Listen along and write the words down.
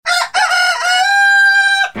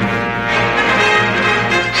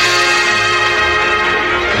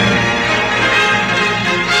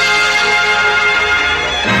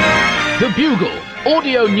The Bugle,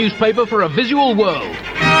 audio newspaper for a visual world.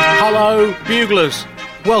 Hello, Buglers.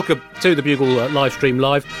 Welcome to the Bugle live stream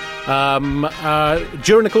live.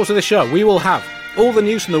 During the course of this show, we will have all the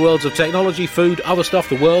news from the worlds of technology, food, other stuff,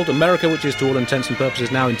 the world, America, which is to all intents and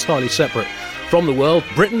purposes now entirely separate from the world,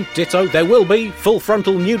 Britain, ditto. There will be full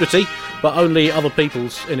frontal nudity, but only other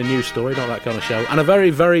people's in a news story, not that kind of show. And a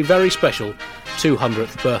very, very, very special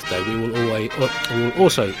 200th birthday. We will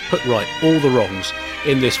also put right all the wrongs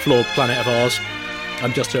in this flawed planet of ours.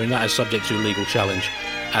 I'm just hearing that as subject to legal challenge,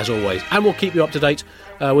 as always. And we'll keep you up to date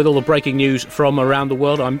with all the breaking news from around the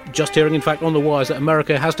world. I'm just hearing, in fact, on the wires that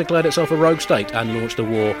America has declared itself a rogue state and launched a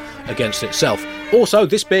war against itself. Also,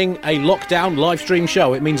 this being a lockdown live stream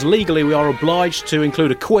show, it means legally we are obliged to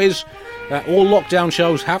include a quiz. All lockdown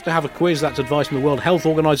shows have to have a quiz. That's advice from the World Health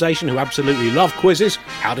Organization, who absolutely love quizzes.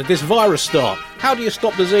 How did this virus start? How do you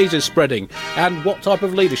stop diseases spreading? And what type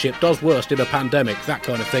of leadership does worst in a pandemic? That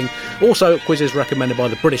kind of thing. Also, quizzes recommended by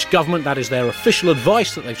the British government. That is their official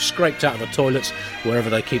advice that they've scraped out of the toilets wherever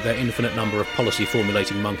they keep their infinite number of policy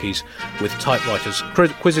formulating monkeys with typewriters.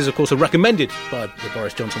 Quizzes, of course, are recommended by the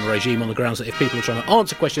Boris Johnson regime on the grounds that if people are trying to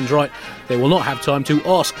answer questions right, they will not have time to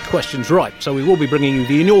ask questions right. So we will be bringing you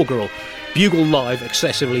the inaugural Bugle Live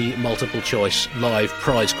excessively multiple choice live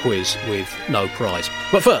prize quiz with no prize.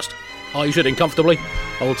 But first, are you sitting comfortably?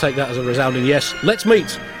 I will take that as a resounding yes. Let's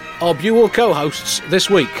meet our Bugle co-hosts this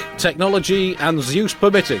week, technology and Zeus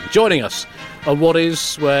permitting, joining us on what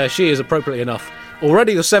is, where she is appropriately enough,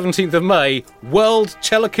 already the 17th of May, World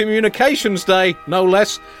Telecommunications Day, no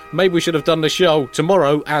less. Maybe we should have done the show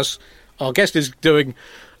tomorrow, as our guest is doing.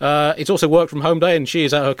 It's also work from home day, and she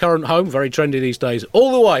is at her current home, very trendy these days.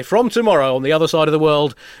 All the way from tomorrow on the other side of the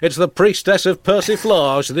world, it's the priestess of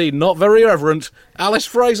persiflage, the not very reverent Alice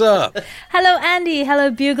Fraser. Hello, Andy. Hello,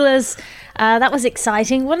 Buglers. That was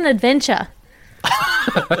exciting. What an adventure.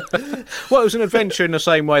 Well, it was an adventure in the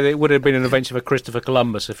same way that it would have been an adventure for Christopher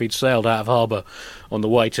Columbus if he'd sailed out of harbour on the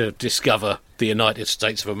way to discover the United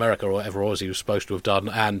States of America, or whatever it was he was supposed to have done,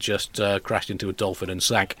 and just crashed into a dolphin and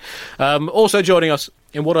sank. Also joining us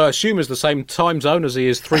in what I assume is the same time zone as he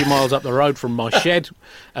is 3 miles up the road from my shed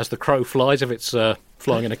as the crow flies, if it's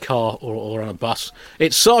flying in a car or on a bus,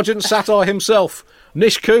 it's Sergeant Satire himself,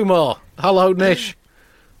 Nish Kumar. Hello, Nish.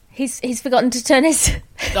 He's forgotten to turn his...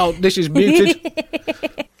 Oh, Nish is muted.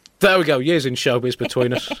 There we go, years in showbiz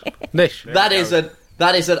between us. Nish. That is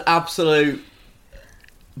an absolute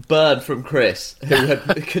burn from Chris, who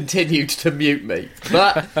had continued to mute me.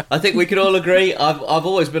 But I think we can all agree I've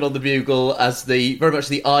always been on the Bugle as very much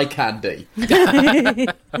the eye candy.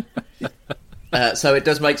 So it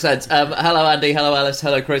does make sense. Hello Andy, hello Alice,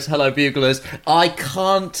 hello Chris, hello Buglers. I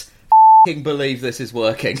can't believe this is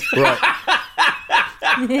working. Right.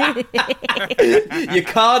 You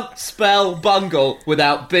can't spell bungle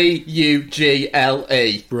without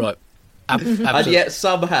B-U-G-L-E. Right. And yet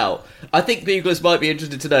somehow, I think Buglers might be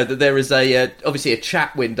interested to know that there is obviously a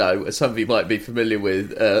chat window, as some of you might be familiar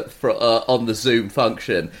with, on the Zoom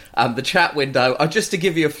function. And the chat window, just to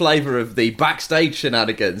give you a flavour of the backstage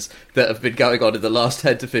shenanigans that have been going on in the last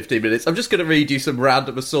 10 to 15 minutes, I'm just going to read you some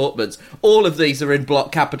random assortments. All of these are in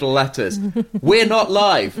block capital letters. We're not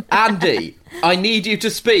live. Andy, I need you to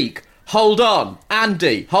speak. Hold on.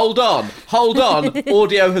 Andy, hold on. Hold on.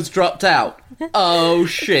 Audio has dropped out. Oh,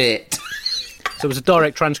 shit. So it was a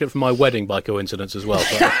direct transcript from my wedding by coincidence as well.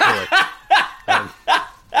 So, anyway,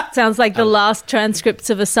 Sounds like the last transcripts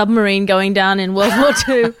of a submarine going down in World War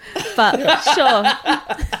II. But sure.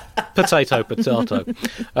 Potato.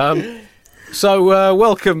 So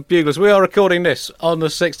welcome, Buglers. We are recording this on the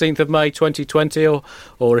 16th of May 2020,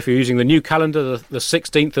 or if you're using the new calendar, the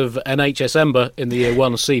 16th of NHSember in the year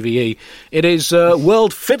 1 CVE. It is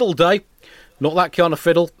World Fiddle Day. Not that kind of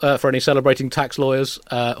fiddle for any celebrating tax lawyers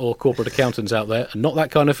or corporate accountants out there. And not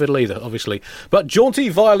that kind of fiddle either, obviously. But jaunty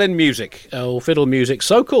violin music, or fiddle music,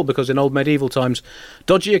 so called because in old medieval times,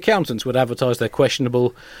 dodgy accountants would advertise their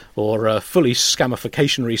questionable or fully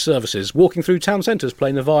scamificationary services, walking through town centres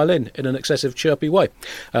playing the violin in an excessive chirpy way.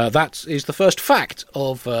 That is the first fact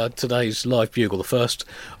of today's live Bugle, the first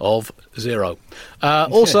of 0.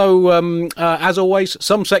 Also, as always,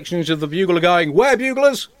 some sections of the Bugle are going, "Where,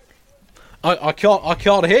 Buglers?" I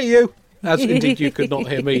can't hear you, as indeed you could not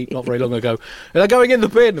hear me not very long ago. They're going in the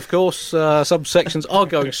bin, of course. Some sections are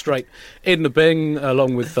going straight in the bin,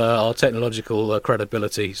 along with our technological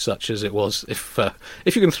credibility, such as it was. If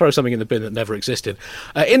you can throw something in the bin that never existed.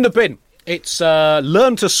 In the bin, it's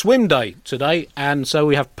Learn to Swim Day today, and so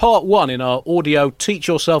we have part 1 in our audio Teach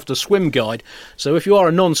Yourself to Swim guide. So if you are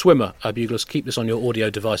a non-swimmer, Buglers, keep this on your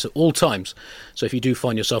audio device at all times. So if you do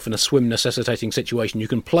find yourself in a swim necessitating situation, you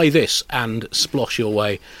can play this and splosh your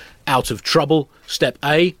way out of trouble. Step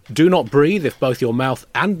A, do not breathe if both your mouth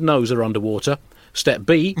and nose are underwater. Step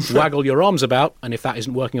B, waggle your arms about, and if that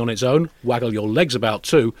isn't working on its own, waggle your legs about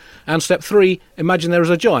too. And step 3, imagine there is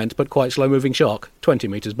a giant but quite slow-moving shark 20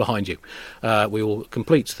 metres behind you. We will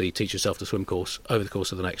complete the Teach Yourself to Swim course over the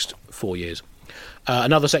course of the next 4 years.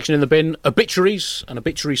 Another section in the bin, obituaries, an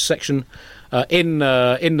obituaries section in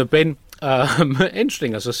the bin.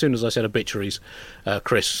 Interesting, as soon as I said obituaries,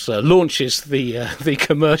 Chris launches the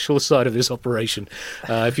commercial side of this operation.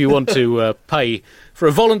 If you want to pay for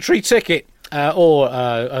a voluntary ticket, or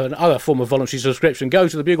another form of voluntary subscription, go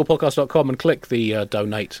to thebuglepodcast.com and click the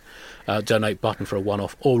donate button for a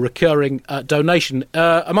one-off or recurring donation.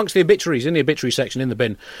 Amongst the obituaries, in the obituary section in the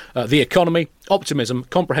bin, the economy, optimism,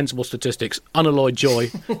 comprehensible statistics, unalloyed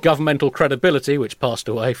joy, governmental credibility, which passed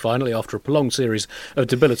away finally after a prolonged series of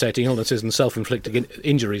debilitating illnesses and self-inflicted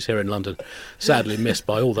injuries here in London, sadly missed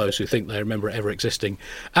by all those who think they remember it ever existing,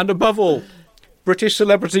 and above all, British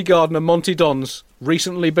celebrity gardener Monty Don's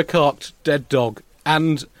recently becarked dead dog.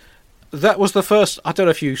 And that was the first... I don't know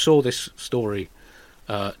if you saw this story,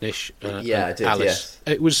 Nish. Yeah, I did, Alice. yes.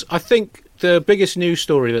 It was, I think, the biggest news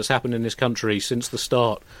story that's happened in this country since the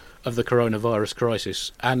start of the coronavirus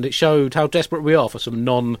crisis. And it showed how desperate we are for some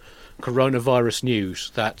non-coronavirus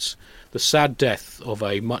news. That's the sad death of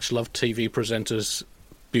a much-loved TV presenter's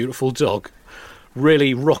beautiful dog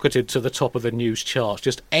really rocketed to the top of the news charts.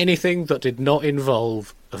 Just anything that did not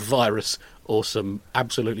involve a virus or some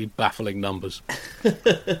absolutely baffling numbers.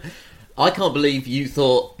 I can't believe you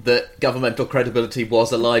thought that governmental credibility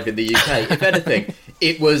was alive in the UK. If anything,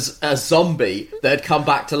 it was a zombie that had come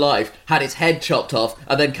back to life, had its head chopped off,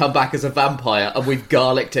 and then come back as a vampire, and we've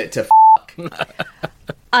garlicked it to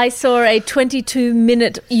I saw a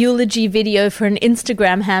 22-minute eulogy video for an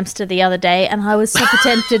Instagram hamster the other day, and I was super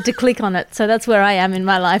tempted to click on it. So that's where I am in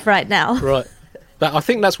my life right now. Right. I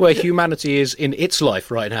think that's where humanity is in its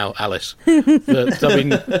life right now, Alice. We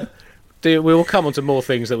will come on to more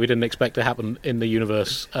things that we didn't expect to happen in the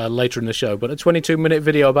universe later in the show. But a 22-minute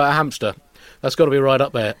video about a hamster, that's got to be right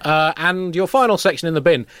up there. And your final section in the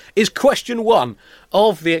bin is question 1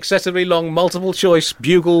 of the excessively long multiple-choice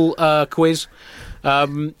Bugle quiz.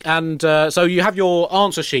 So you have your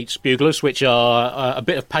answer sheets, Buglers, which are a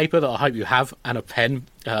bit of paper that I hope you have, and a pen.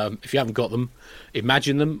 If you haven't got them,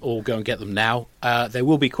 imagine them or go and get them now. There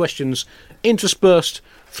will be questions interspersed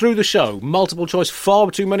through the show. Multiple choice, far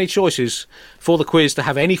too many choices for the quiz to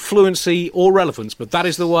have any fluency or relevance, but that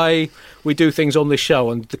is the way we do things on this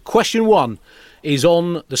show. And the question 1 is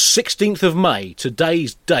on the 16th of May,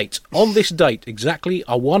 today's date. On this date, exactly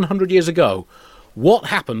 100 years ago, what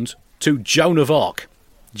happened to Joan of Arc?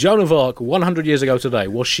 Joan of Arc, 100 years ago today.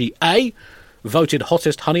 Was she A, voted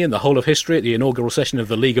hottest honey in the whole of history at the inaugural session of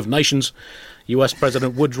the League of Nations? US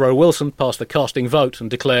President Woodrow Wilson passed the casting vote and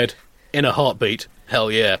declared, in a heartbeat,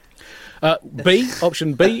 hell yeah. B,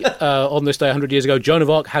 option B, on this day 100 years ago, Joan of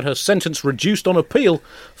Arc had her sentence reduced on appeal,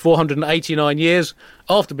 489 years.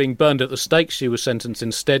 After being burned at the stake, she was sentenced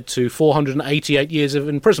instead to 488 years of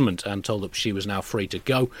imprisonment and told that she was now free to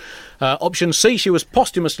go. Option C, she was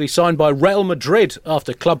posthumously signed by Real Madrid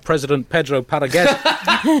after club president Pedro Paragues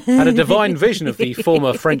had a divine vision of the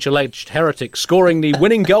former French alleged heretic scoring the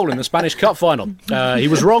winning goal in the Spanish Cup final. He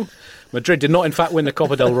was wrong. Madrid did not, in fact, win the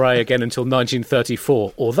Copa del Rey again until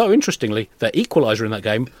 1934, although, interestingly, their equaliser in that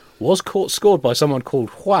game was scored by someone called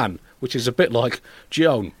Juan, which is a bit like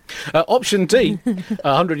Joan. Option D,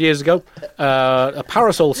 100 years ago, a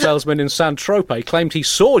parasol salesman in Saint-Tropez claimed he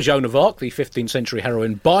saw Joan of Arc, the 15th century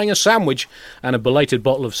heroine, buying a sandwich and a belated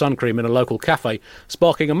bottle of sun cream in a local cafe,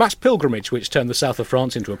 sparking a mass pilgrimage which turned the south of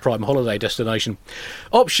France into a prime holiday destination.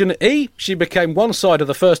 Option E, she became one side of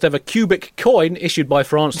the first ever cubic coin issued by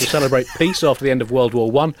France to celebrate peace after the end of World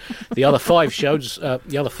War I. The other 5 sides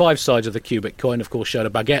of the cubic coin, of course, showed a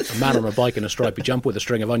baguette, a man on a bike in a stripy jumper with a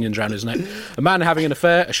string of onions around his neck, a man having an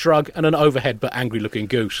affair, a shrug, and an overhead but angry-looking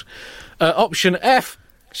goose. Option F,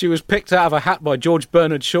 she was picked out of a hat by George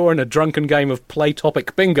Bernard Shaw in a drunken game of play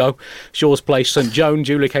topic bingo. Shaw's play St. Joan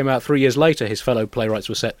duly came out 3 years later. His fellow playwrights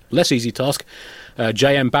were set less easy task.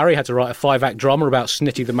 J.M. Barrie had to write a 5-act drama about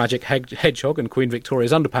Snitty the Magic Hedgehog and Queen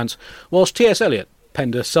Victoria's underpants, whilst T.S. Eliot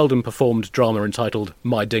penned a seldom-performed drama entitled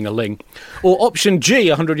My Ding-a-Ling. Or option G,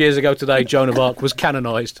 100 years ago today, Joan of Arc was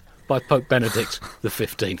canonised by Pope Benedict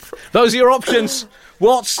XV. Those are your options.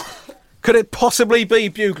 What could it possibly be,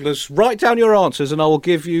 Buglers? Write down your answers and I will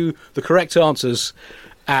give you the correct answers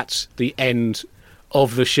at the end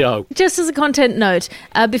of the show. Just as a content note,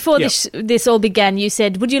 before this all began, you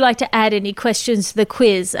said, would you like to add any questions to the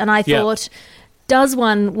quiz? And I thought, does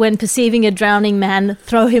one, when perceiving a drowning man,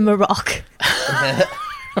 throw him a rock?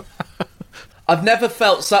 I've never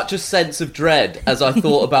felt such a sense of dread as I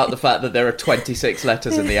thought about the fact that there are 26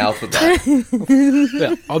 letters in the alphabet.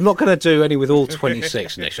 Yeah, I'm not going to do any with all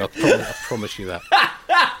 26, Nish. I promise you that.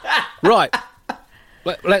 Right.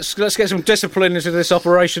 Let's get some discipline into this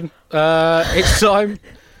operation. It's time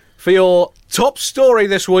for your top story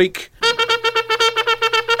this week.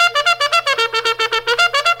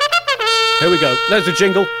 Here we go. There's the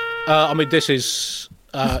jingle. This is...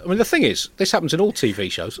 the thing is, this happens in all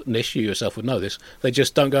TV shows. Nish, you yourself would know this. They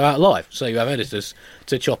just don't go out live. So you have editors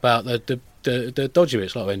to chop out the dodgy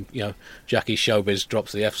bits, like when Jackie Showbiz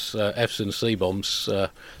drops the Fs and C bombs.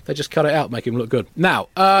 They just cut it out, make him look good. Now,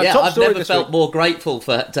 top I've story never felt more grateful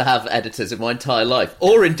to have editors in my entire life,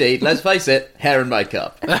 or indeed, let's face it, hair and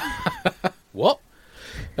makeup. What?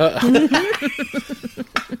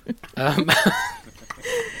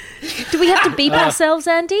 Do we have to beep ourselves,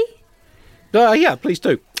 Andy? Yeah, please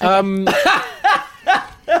do.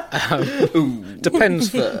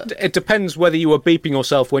 Depends. It depends whether you were beeping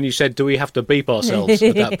yourself when you said, "Do we have to beep ourselves?"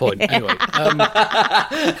 At that point, anyway.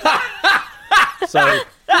 So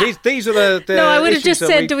these are the no, I would have just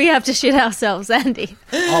said, "Do we have to shit ourselves, Andy?"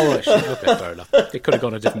 Oh, okay, fair enough. It could have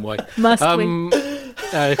gone a different way. Must we?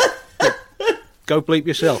 Go bleep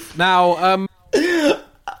yourself now.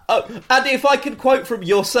 Andy, if I can quote from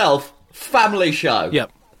yourself, family show.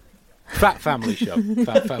 Yep. Fat family show.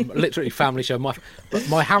 Literally family show.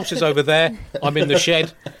 My house is over there. I'm in the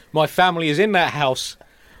shed. My family is in that house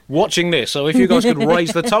watching this. So if you guys could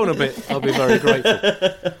raise the tone a bit, I'll be very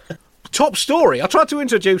grateful. Top story. I tried to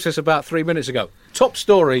introduce this about 3 minutes ago. Top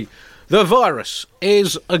story. The virus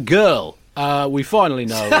is a girl. We finally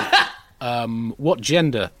know what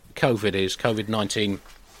gender COVID is. COVID-19,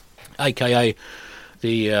 a.k.a.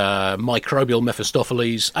 the microbial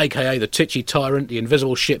Mephistopheles, a.k.a. the titchy tyrant, the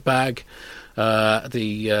invisible shitbag.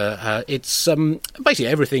 It's basically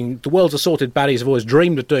everything the world's assorted baddies have always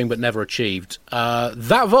dreamed of doing but never achieved.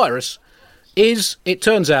 That virus is, it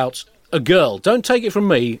turns out, a girl. Don't take it from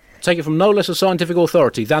me. Take it from no less a scientific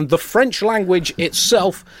authority than the French language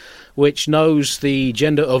itself, which knows the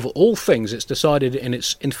gender of all things. It's decided in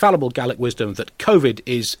its infallible Gallic wisdom that COVID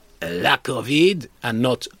is la Covid and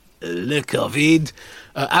not le Covid.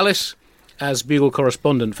 Alice, as Bugle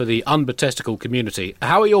correspondent for the unbotestical community,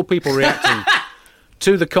 how are your people reacting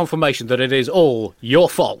to the confirmation that it is all your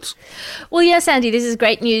fault? Well, yes, Andy, this is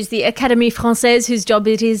great news. The Académie Française, whose job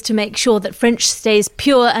it is to make sure that French stays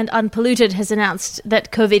pure and unpolluted, has announced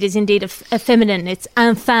that COVID is indeed effeminate. It's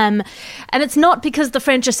infâme. And it's not because the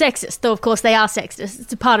French are sexist, though of course they are sexist.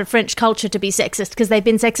 It's a part of French culture to be sexist because they've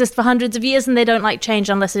been sexist for hundreds of years and they don't like change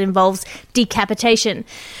unless it involves decapitation.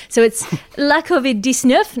 So it's la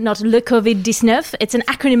Covid-19, not le Covid-19. It's an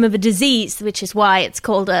acronym of a disease, which is why it's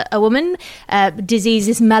called a woman. Disease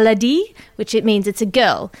is maladie, which it means it's a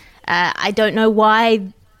girl. I don't know why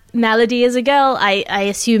malady is a girl. I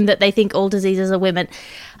assume that they think all diseases are women.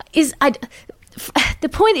 The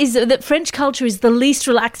point is that French culture is the least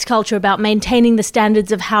relaxed culture about maintaining the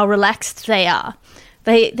standards of how relaxed they are.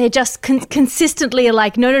 They just consistently are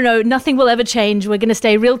like, no, nothing will ever change. We're going to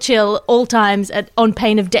stay real chill all times on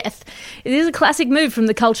pain of death. It is a classic move from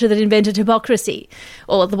the culture that invented hypocrisy,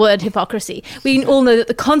 or the word hypocrisy. We all know that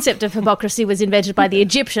the concept of hypocrisy was invented by the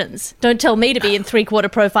Egyptians. Don't tell me to be in three-quarter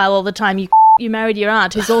profile all the time. You married your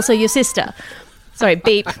aunt, who's also your sister. Sorry,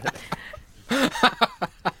 beep.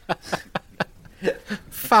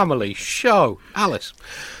 Family show. Alice.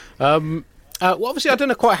 Well, obviously, I don't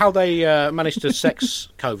know quite how they managed to sex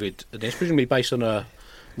COVID. It's presumably based on a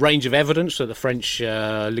range of evidence that the French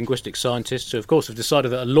linguistic scientists, who, of course, have decided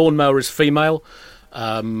that a lawnmower is female,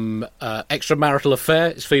 extramarital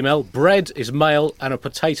affair is female, bread is male, and a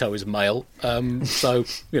potato is male. So,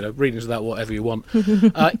 read into that whatever you want.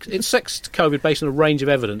 It's sexed COVID based on a range of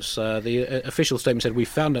evidence. The official statement said, "We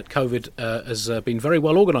found that COVID has been very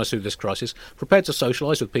well organised through this crisis, prepared to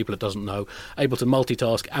socialise with people it doesn't know, able to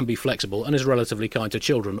multitask and be flexible, and is relatively kind to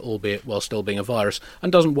children, albeit while still being a virus,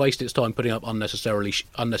 and doesn't waste its time putting up unnecessary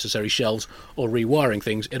shelves or rewiring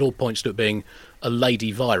things. It all points to it being a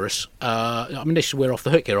lady virus." We're off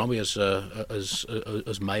the hook here, aren't we, as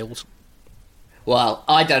males? Well,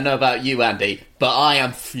 I don't know about you, Andy, but I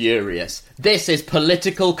am furious. This is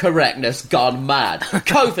political correctness gone mad.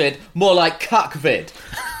 COVID, more like cuckvid.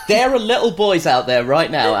 There are little boys out there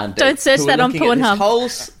right now, Andy. Don't search that on Pornhub.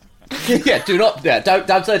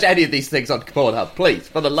 Don't search any of these things on Pornhub, please,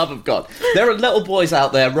 for the love of God. There are little boys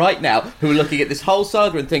out there right now who are looking at this whole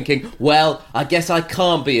saga and thinking, well, I guess I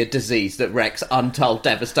can't be a disease that wreaks untold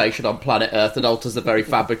devastation on planet Earth and alters the very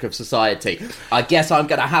fabric of society. I guess I'm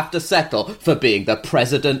going to have to settle for being the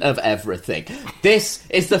president of everything. This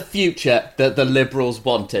is the future that the Liberals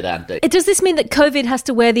wanted, Andy. Does this mean that COVID has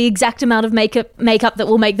to wear the exact amount of makeup that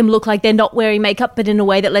will make them look like they're not wearing makeup, but in a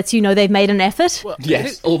way that lets you know they've made an effort? Well,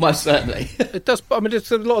 yes, almost certainly. It does. I mean,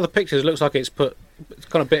 it's a lot of the pictures. It looks like it's put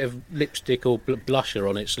kind of bit of lipstick or blusher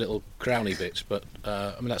on its little crowny bits. But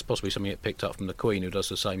I mean, that's possibly something it picked up from the Queen, who does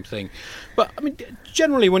the same thing. But I mean,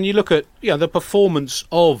 generally, when you look at the performance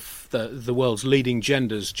of the world's leading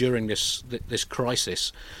genders during this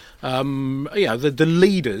crisis, the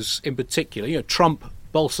leaders in particular, Trump,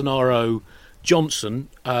 Bolsonaro, Johnson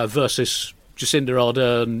versus Jacinda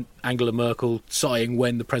Ardern, Angela Merkel, Tsai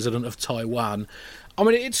Ing-wen, the president of Taiwan. I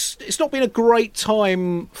mean, it's not been a great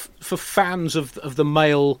time for fans of the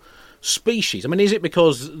male species. I mean, is it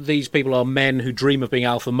because these people are men who dream of being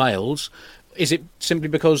alpha males? Is it simply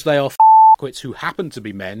because they are f***wits who happen to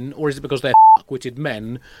be men? Or is it because they're f***witted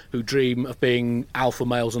men who dream of being alpha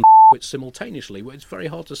males and f***wits simultaneously? Well, it's very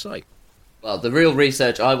hard to say. Well, the real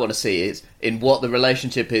research I want to see is in what the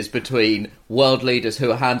relationship is between world leaders who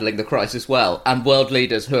are handling the crisis well and world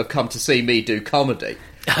leaders who have come to see me do comedy.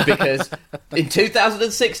 Because in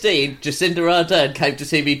 2016, Jacinda Ardern came to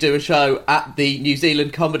see me do a show at the New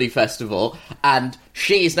Zealand Comedy Festival, and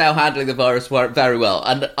she is now handling the virus very well.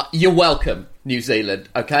 And you're welcome, New Zealand,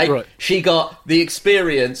 okay? Right. She got the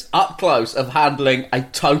experience up close of handling a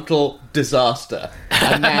total disaster.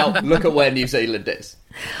 And now look at where New Zealand is.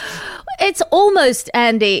 It's almost,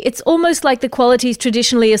 Andy, it's almost like the qualities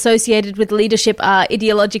traditionally associated with leadership are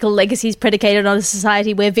ideological legacies predicated on a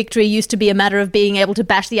society where victory used to be a matter of being able to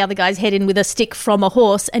bash the other guy's head in with a stick from a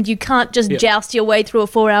horse, and you can't just joust your way through a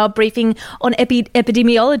 4-hour briefing on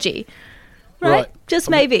epidemiology. Right? Just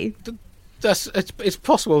maybe. It's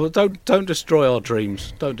possible, but don't destroy our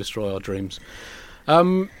dreams. Don't destroy our dreams. I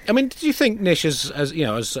mean, do you think, Nish, as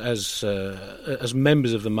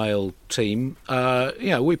members of the male team,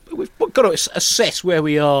 we've got to assess where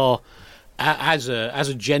we are as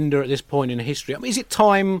a gender at this point in history? I mean, is it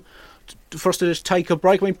time for us to just take a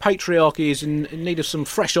break? I mean, patriarchy is in need of some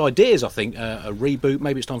fresh ideas, I think, a reboot.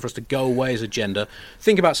 Maybe it's time for us to go away as a gender,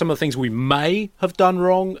 think about some of the things we may have done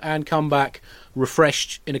wrong, and come back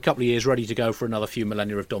refreshed in a couple of years, ready to go for another few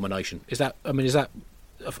millennia of domination. Is that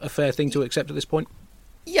a fair thing to accept at this point?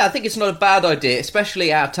 Yeah, I think it's not a bad idea,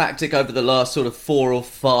 especially our tactic over the last sort of 4 or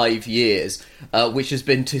 5 years, which has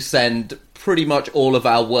been to send pretty much all of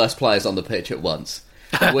our worst players on the pitch at once.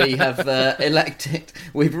 We have elected...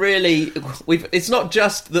 It's not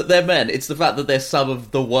just that they're men, it's the fact that they're some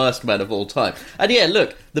of the worst men of all time. And yeah,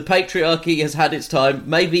 look, the patriarchy has had its time.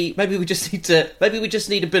 Maybe we just need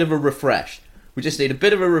a bit of a refresh. We just need a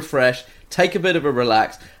bit of a refresh, take a bit of a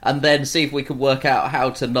relax, and then see if we can work out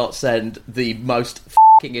how to not send the most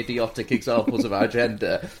fucking idiotic examples of our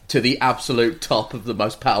gender to the absolute top of the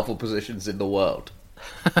most powerful positions in the world.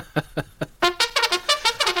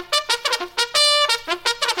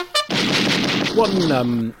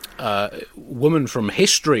 One woman from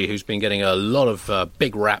history who's been getting a lot of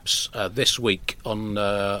big raps this week on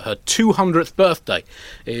her 200th birthday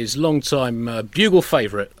is long-time Bugle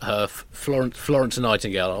favourite, Florence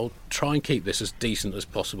Nightingale. I'll try and keep this as decent as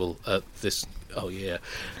possible at this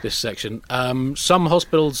section. Some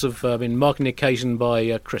hospitals have been marking the occasion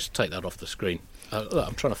by... Chris, take that off the screen. Look,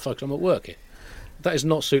 I'm trying to focus. I'm at work here. That is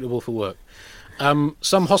not suitable for work.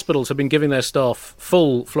 Some hospitals have been giving their staff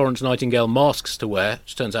full Florence Nightingale masks to wear,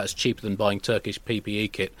 which turns out it's cheaper than buying Turkish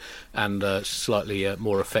PPE kit and slightly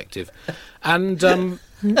more effective. And,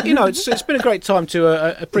 it's been a great time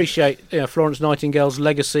to appreciate Florence Nightingale's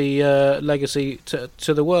legacy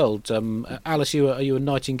to the world. Alice, are you a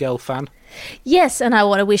Nightingale fan? Yes, and I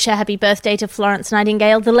want to wish a happy birthday to Florence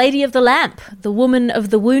Nightingale, the Lady of the Lamp, the woman of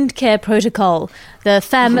the wound care protocol, the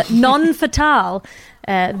femme non fatale,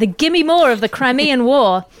 the gimme more of the Crimean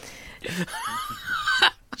War.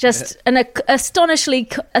 Just an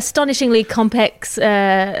astonishingly complex,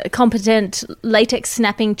 competent,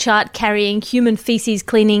 latex-snapping, chart-carrying, human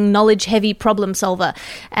feces-cleaning, knowledge-heavy problem solver.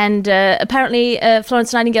 And apparently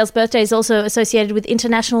Florence Nightingale's birthday is also associated with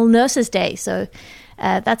International Nurses' Day, so...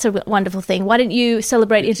 that's a wonderful thing. Why don't you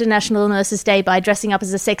celebrate International Nurses' Day by dressing up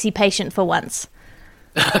as a sexy patient for once?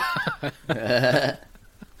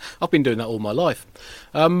 I've been doing that all my life.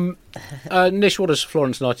 Nish, what does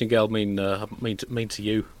Florence Nightingale mean to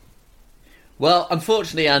you? Well,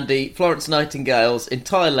 unfortunately, Andy, Florence Nightingale's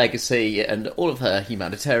entire legacy and all of her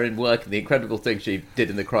humanitarian work and the incredible things she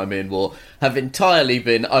did in the Crimean War have entirely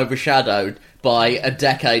been overshadowed by a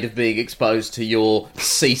decade of being exposed to your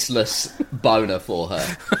ceaseless boner for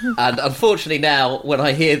her. And unfortunately now, when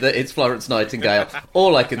I hear that it's Florence Nightingale,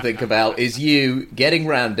 all I can think about is you getting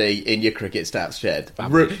randy in your cricket stats shed.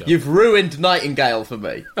 You've ruined Nightingale for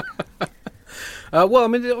me. Well, I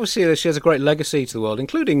mean, obviously she has a great legacy to the world,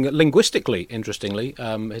 including linguistically, interestingly.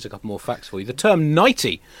 Here's a couple more facts for you. The term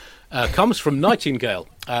nighty comes from Nightingale,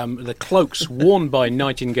 the cloaks worn by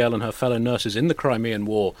Nightingale and her fellow nurses in the Crimean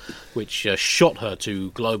War, which shot her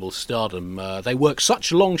to global stardom. They worked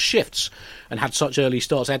such long shifts and had such early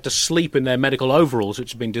starts, they had to sleep in their medical overalls,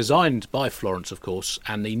 which had been designed by Florence, of course,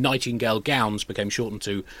 and the Nightingale gowns became shortened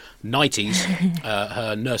to nighties.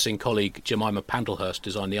 Her nursing colleague, Jemima Pantlehurst,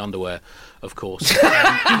 designed the underwear, of course.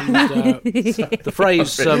 The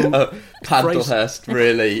phrase... Pantlehurst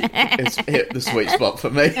really has hit the sweet spot for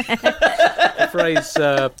me.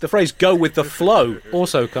 The phrase "go with the flow"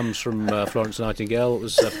 also comes from Florence Nightingale. It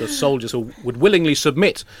was the soldiers who would willingly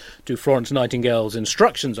submit to Florence Nightingale's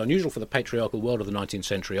instructions, unusual for the patriarchal world of the 19th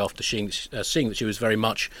century, after seeing that she was very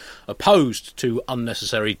much opposed to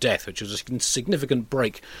unnecessary death, which was a significant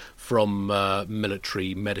break from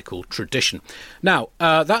military medical tradition. Now,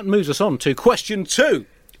 that moves us on to question 2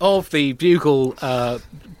 of the Bugle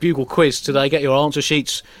quiz today. Get your answer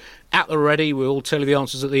sheets at the ready. We'll tell you the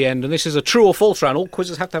answers at the end. And this is a true or false round. All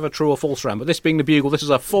quizzes have to have a true or false round. But this being the Bugle, this is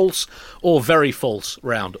a false or very false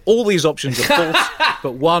round. All these options are false,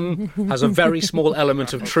 but one has a very small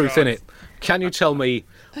element of truth in it. Can you tell me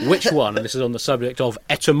which one? And this is on the subject of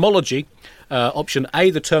etymology. Option A,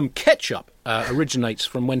 the term ketchup originates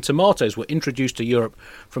from when tomatoes were introduced to Europe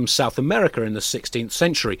from South America in the 16th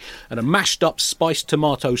century, and a mashed-up spiced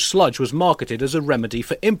tomato sludge was marketed as a remedy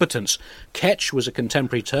for impotence. Ketch was a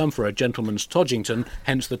contemporary term for a gentleman's Todgington,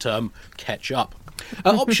 hence the term ketchup.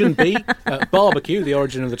 Option B, barbecue. The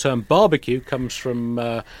origin of the term barbecue comes from,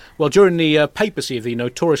 during the papacy of the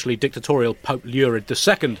notoriously dictatorial Pope Lurid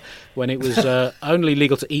II, when it was only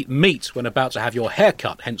legal to eat meat when about to have your hair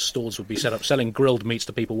cut. Hence, stalls would be set up selling grilled meats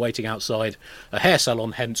to people waiting outside a hair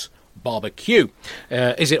salon, hence barbecue.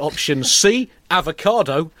 Is it option C,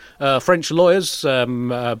 avocado? French lawyers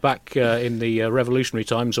back in the revolutionary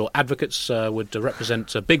times, or advocates, would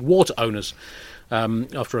represent big water owners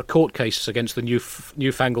after a court case against the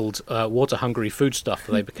newfangled water-hungry foodstuff.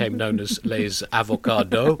 They became known as les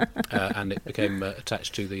avocados, and it became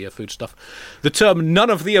attached to the foodstuff. The term none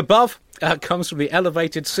of the above comes from the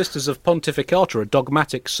Elevated Sisters of Pontificata, a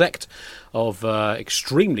dogmatic sect of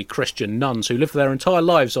extremely Christian nuns who lived their entire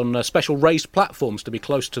lives on special raised platforms to be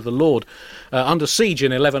close to the Lord. Under siege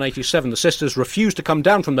in 1187, the sisters refused to come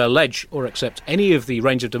down from their ledge or accept any of the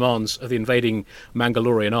range of demands of the invading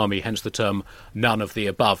Mangalorean army, hence the term none of the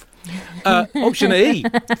above. Option E,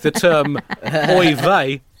 the term oy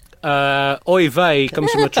vey. Oy vey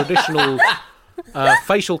comes from a traditional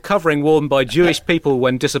facial covering worn by Jewish people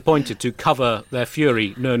when disappointed to cover their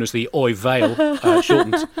fury, known as the oy veil,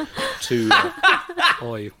 shortened to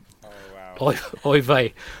oy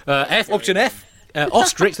vey. Option F.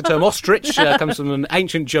 Ostrich, the term ostrich comes from an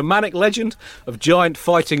ancient Germanic legend of giant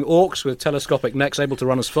fighting orcs with telescopic necks able to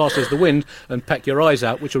run as fast as the wind and peck your eyes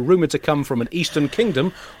out, which are rumoured to come from an Eastern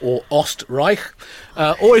kingdom, or Ostreich.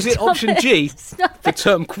 Or is it option G, the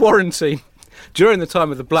term quarantine? During the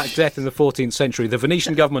time of the Black Death in the 14th century, the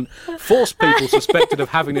Venetian government forced people suspected of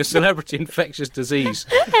having a celebrity infectious disease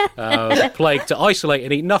plague to isolate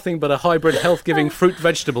and eat nothing but a hybrid health-giving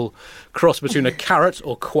fruit-vegetable cross between a carrot,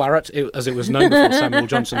 or quarret, as it was known before Samuel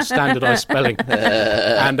Johnson's standardised spelling,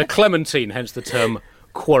 and a clementine, hence the term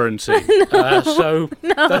quarantine. Those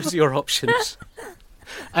are your options.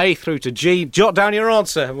 A through to G. Jot down your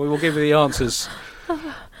answer, and we will give you the answers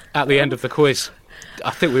at the end of the quiz. I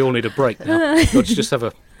think we all need a break now. Let's just have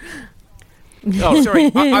a... Oh,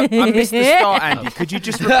 sorry, I missed the start, Andy. Could you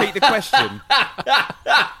just repeat the question?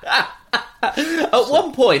 At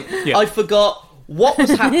one point, I forgot what was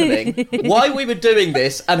happening, why we were doing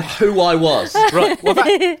this, and who I was. Right, well,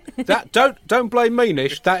 that don't blame me,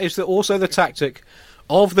 Nish. That is also the tactic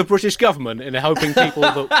of the British government in hoping people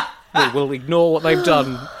that will ignore what they've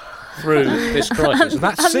done through this crisis. And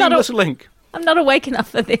that seamless link. I'm not awake enough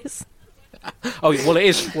for this. Oh, well, it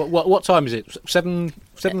is. What time is it?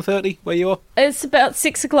 7:30 where you are? It's about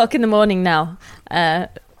 6 o'clock in the morning now. All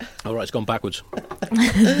right, it's gone backwards.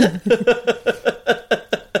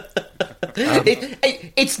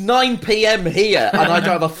 It's 9 p.m. here, and I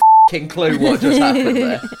don't have a f***ing clue what just happened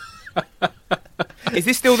there. Is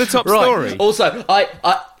this still the top story? Also,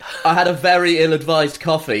 I had a very ill-advised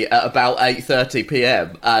coffee at about 8:30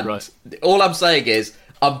 p.m. and all I'm saying is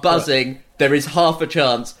I'm buzzing. Right. There is half a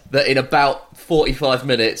chance that in about 45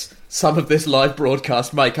 minutes some of this live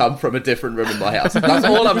broadcast may come from a different room in my house. That's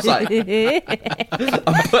all I'm saying.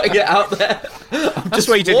 I'm putting it out there. That's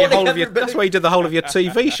where you did that's where you did the whole of your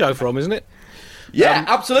TV show from, isn't it? Yeah,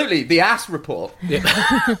 absolutely. The Ass Report. Yeah.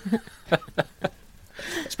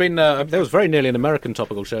 It's been there was very nearly an American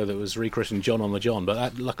topical show that was rechristened John on the John, but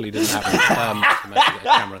that luckily didn't happen. I managed to get a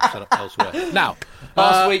camera set up elsewhere. Now,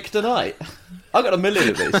 last week tonight, I got a million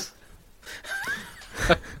of these.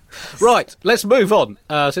 Right, let's move on.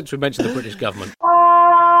 Since we mentioned the British government,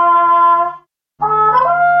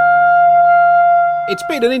 it's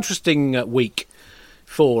been an interesting week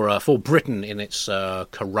for Britain in its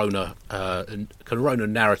corona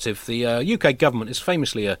narrative. The UK government is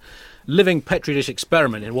famously a living petri dish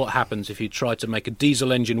experiment in what happens if you try to make a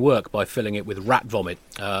diesel engine work by filling it with rat vomit.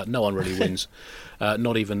 No one really wins,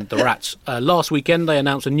 not even the rats. Last weekend they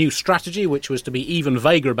announced a new strategy, which was to be even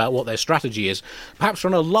vaguer about what their strategy is, perhaps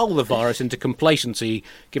trying to lull the virus into complacency,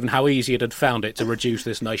 given how easy it had found it to reduce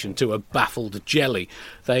this nation to a baffled jelly.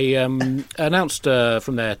 They announced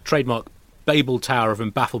from their trademark Babel Tower of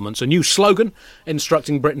Embafflements a new slogan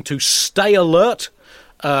instructing Britain to stay alert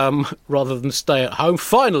rather than stay at home,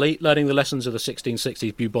 finally learning the lessons of the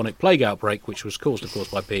 1660s bubonic plague outbreak, which was caused, of course,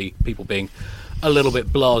 by people being a little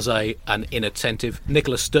bit blasé and inattentive.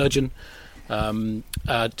 Nicola Sturgeon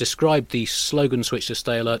described the slogan switch to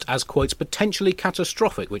stay alert as, quotes, potentially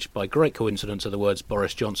catastrophic, which by great coincidence are the words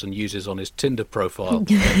Boris Johnson uses on his Tinder profile.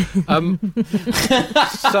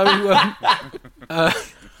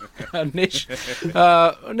 Nish,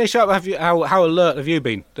 how alert have you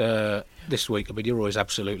been this week? I mean, you're always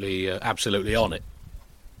absolutely on it.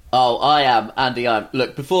 Oh, I am, Andy.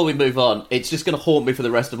 Look, before we move on, it's just going to haunt me for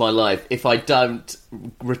the rest of my life if I don't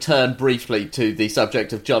return briefly to the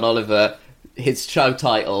subject of John Oliver, his show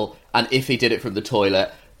title, and if he did it from the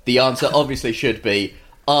toilet. The answer obviously should be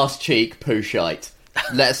arse cheek poo shite.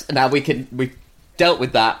 We've dealt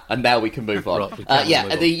with that, and now we can move on. Move on.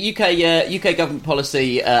 The UK government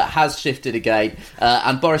policy has shifted again,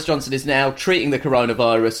 and Boris Johnson is now treating the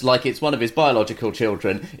coronavirus like it's one of his biological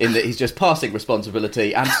children, in that he's just passing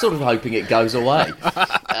responsibility and sort of hoping it goes away.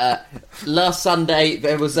 Last Sunday,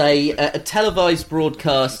 there was a televised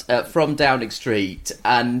broadcast from Downing Street,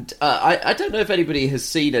 and I don't know if anybody has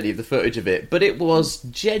seen any of the footage of it, but it was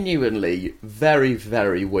genuinely very,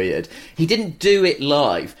 very weird. He didn't do it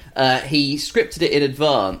live. He scripted it in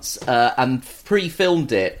advance and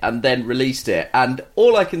pre-filmed it and then released it. And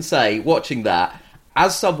all I can say, watching that,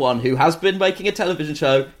 as someone who has been making a television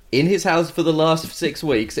show in his house for the last 6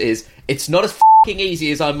 weeks, is it's not as f***ing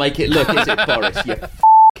easy as I make it look, is it, Boris? You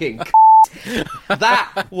f***ing c***.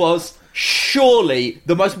 That was surely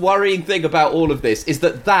the most worrying thing about all of this, is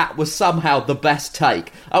that was somehow the best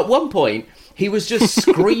take. At one point, he was just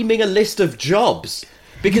screaming a list of jobs,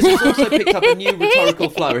 because he's also picked up a new rhetorical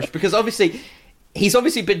flourish, because he's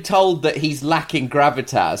obviously been told that he's lacking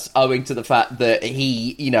gravitas owing to the fact that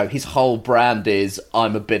his whole brand is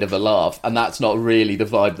I'm a bit of a laugh, and that's not really the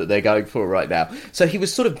vibe that they're going for right now. So he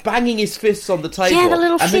was sort of banging his fists on the table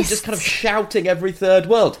then just kind of shouting every third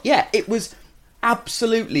word. Yeah, it was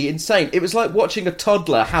absolutely insane. It was like watching a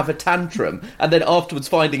toddler have a tantrum and then afterwards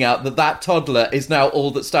finding out that toddler is now all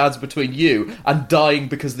that stands between you and dying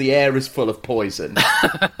because the air is full of poison.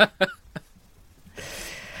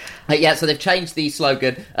 So they've changed the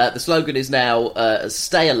slogan. The slogan is now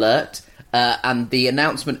stay alert. And the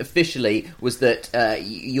announcement officially was that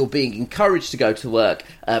you're being encouraged to go to work,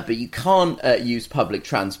 but you can't use public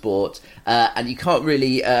transport, and you can't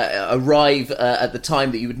really arrive at the time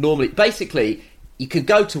that you would normally. Basically, you can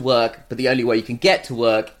go to work, but the only way you can get to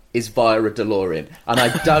work is via a DeLorean. And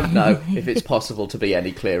I don't know if it's possible to be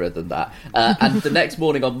any clearer than that. And the next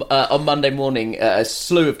morning, on Monday morning, a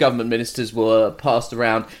slew of government ministers were passed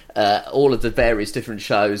around all of the various different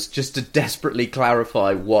shows just to desperately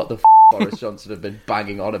clarify what the Boris Johnson have been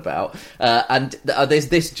banging on about. And there's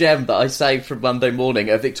this gem that I saved from Monday morning.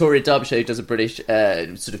 Victoria Derbyshire, who does a British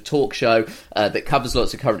sort of talk show that covers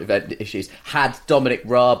lots of current event issues, had Dominic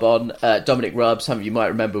Raab on. Dominic Raab, some of you might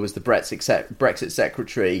remember, was the Brexit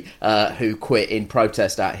secretary who quit in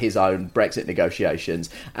protest at his own Brexit negotiations,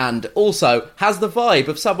 and also has the vibe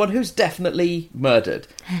of someone who's definitely murdered.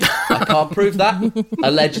 I can't prove that.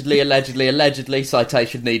 Allegedly,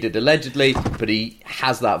 citation needed, allegedly, but he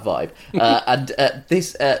has that vibe.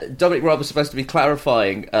 This Dominic Raab was supposed to be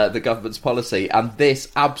clarifying the government's policy, and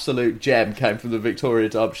this absolute gem came from the Victoria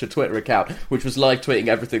Derbyshire Twitter account, which was live tweeting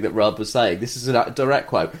everything that Raab was saying. This is a direct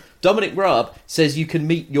quote. Dominic Raab says you can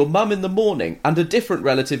meet your mum in the morning and a different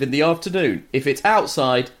relative in the afternoon if it's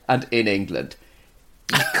outside and in England.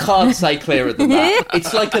 You can't say clearer than that.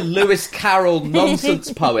 It's like a Lewis Carroll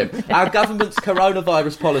nonsense poem. Our government's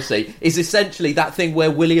coronavirus policy is essentially that thing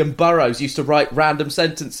where William Burroughs used to write random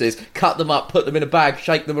sentences, cut them up, put them in a bag,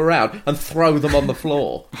 shake them around, and throw them on the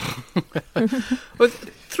floor. But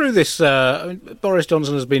through this, Boris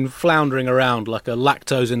Johnson has been floundering around like a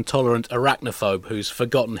lactose-intolerant arachnophobe who's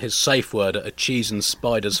forgotten his safe word at a cheese and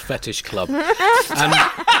spiders fetish club. And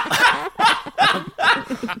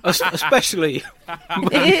especially,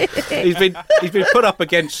 he's been put up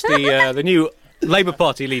against the new Labour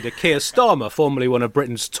Party leader, Keir Starmer, formerly one of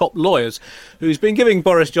Britain's top lawyers, who's been giving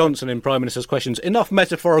Boris Johnson in Prime Minister's Questions enough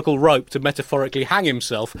metaphorical rope to metaphorically hang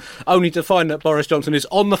himself, only to find that Boris Johnson is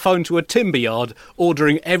on the phone to a timber yard,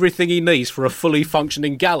 ordering everything he needs for a fully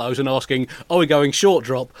functioning gallows and asking, are we going short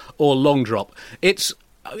drop or long drop? It's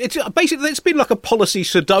basically, it's been like a policy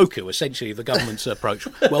Sudoku, essentially, the government's approach.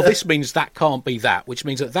 Well, this means that can't be that, which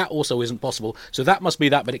means that also isn't possible. So that must be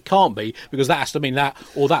that, but it can't be, because that has to mean that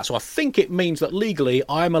or that. So I think it means that legally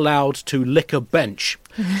I'm allowed to lick a bench.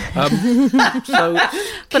 But only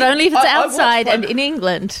if it's outside and in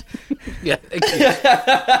England. Yeah.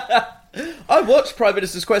 I watched Prime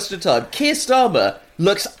Minister's Question Time. Keir Starmer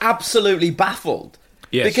looks absolutely baffled.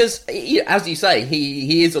 Yes. Because, as you say,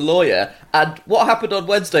 he is a lawyer, and what happened on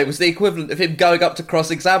Wednesday was the equivalent of him going up to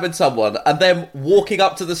cross-examine someone and then walking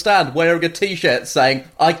up to the stand wearing a T-shirt saying,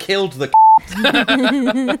 I killed the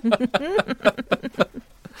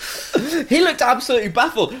He looked absolutely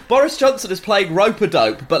baffled. Boris Johnson is playing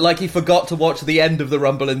rope-a-dope, but like he forgot to watch the end of the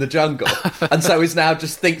Rumble in the Jungle, and so is now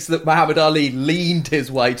just thinks that Muhammad Ali leaned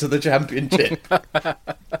his way to the championship.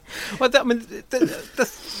 Well, I mean,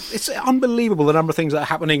 it's unbelievable the number of things that are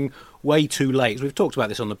happening way too late. We've talked about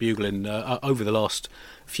this on the Bugle over the last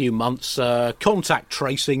few months. Contact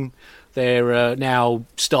tracing, they're now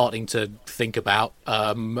starting to think about.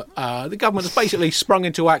 The government has basically sprung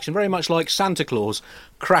into action, very much like Santa Claus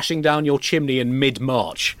crashing down your chimney in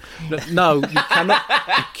mid-March. No, you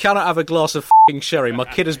cannot have a glass of f***ing sherry. My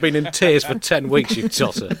kid has been in tears for 10 weeks, you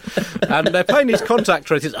tosser. And they're paying these contact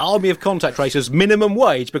tracers, army of contact tracers, minimum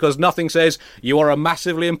wage, because nothing says you are a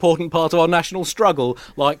massively important part of our national struggle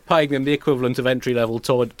like paying them the equivalent of entry-level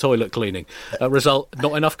toilet cleaning. Result,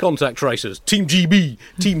 not enough contact tracers. Team GB.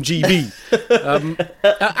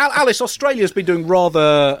 Alice, Australia's been doing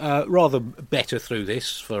rather better through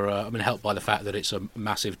this, helped by the fact that it's a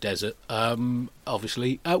massive desert,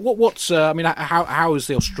 obviously. How is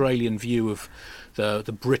the Australian view of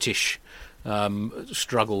the British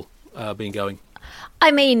struggle been going?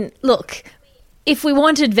 I mean, look, if we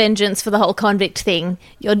wanted vengeance for the whole convict thing,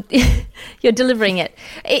 you're delivering it.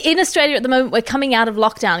 In Australia at the moment, we're coming out of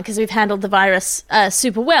lockdown because we've handled the virus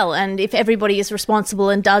super well. And if everybody is responsible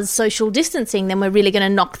and does social distancing, then we're really going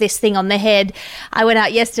to knock this thing on the head. I went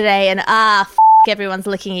out yesterday and everyone's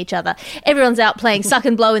licking each other. Everyone's out playing suck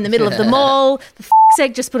and blow in the middle of the mall. For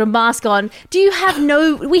sake, just put a mask on. Do you have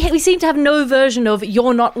we seem to have no version of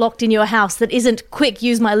you're not locked in your house that isn't quick,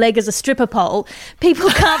 use my leg as a stripper pole. People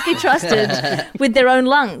can't be trusted with their own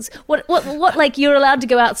lungs. What like you're allowed to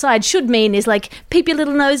go outside should mean is like peep your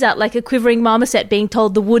little nose out like a quivering marmoset being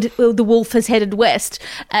told the wolf has headed west.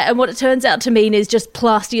 And what it turns out to mean is just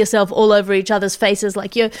plaster yourself all over each other's faces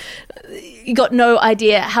like you got no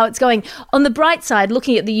idea how it's going. On the bright side,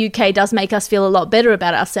 looking at the UK does make us feel a lot better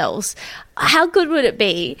about ourselves. How good would it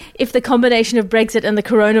be if the combination of Brexit and the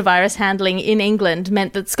coronavirus handling in England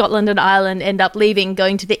meant that Scotland and Ireland end up leaving,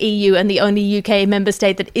 going to the EU, and the only UK member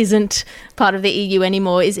state that isn't part of the EU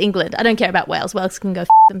anymore is England? I don't care about Wales. Wales can go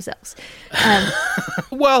themselves.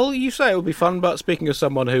 Well, you say it would be fun, but speaking of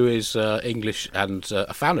someone who is English and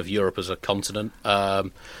a fan of Europe as a continent, I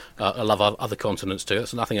love other continents too.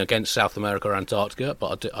 That's nothing against South America or Antarctica,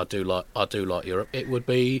 but I do like Europe. It would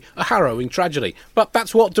be a harrowing tragedy, but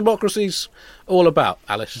that's what democracy's all about,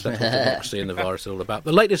 Alice. That's what democracy and the virus is all about.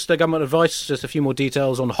 The latest government advice, just a few more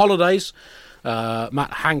details on holidays.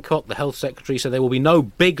 Matt Hancock, the health secretary, said there will be no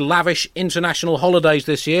big, lavish international holidays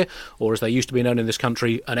this year, or as they used to be known in this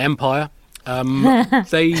country, an empire.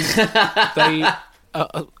 Holidays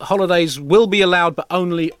will be allowed, but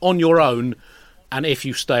only on your own and if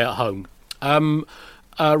you stay at home.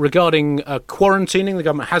 Regarding quarantining, the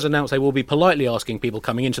government has announced they will be politely asking people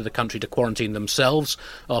coming into the country to quarantine themselves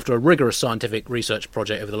after a rigorous scientific research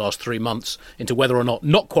project over the last 3 months into whether or not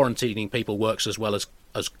quarantining people works as well as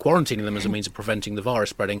as quarantining them as a means of preventing the virus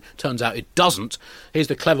spreading. Turns out it doesn't. Here's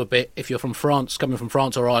the clever bit. If you're from France, coming from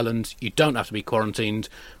France or Ireland, you don't have to be quarantined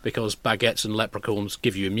because baguettes and leprechauns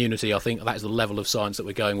give you immunity. I think that is the level of science that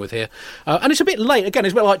we're going with here. And it's a bit late. Again,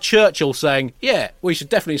 it's a bit like Churchill saying, yeah, we should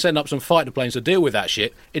definitely send up some fighter planes to deal with that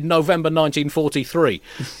shit in November 1943,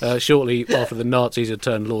 shortly after the Nazis had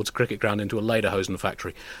turned Lord's cricket ground into a lederhosen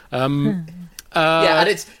factory. Yeah,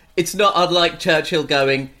 and it's not unlike Churchill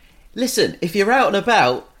going, listen, if you're out and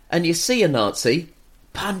about and you see a Nazi,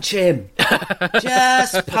 punch him.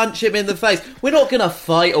 Just punch him in the face. We're not going to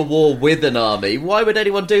fight a war with an army. Why would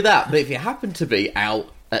anyone do that? But if you happen to be out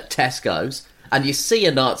at Tesco's and you see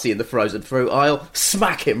a Nazi in the frozen fruit aisle,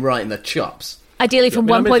 smack him right in the chops. Ideally from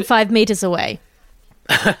 1.5 metres away.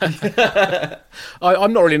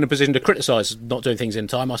 I'm not really in a position to criticise not doing things in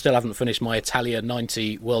time. I still haven't finished my Italia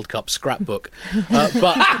 90 World Cup scrapbook.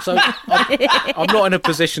 But so I'm not in a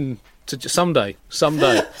position to someday,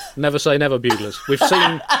 never say never, Buglers. We've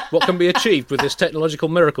seen what can be achieved with this technological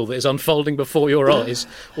miracle that is unfolding before your eyes,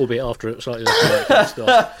 albeit after a slightly less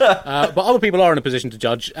start. But other people are in a position to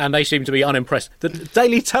judge, and they seem to be unimpressed. The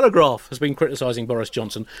Daily Telegraph has been criticising Boris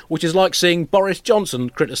Johnson, which is like seeing Boris Johnson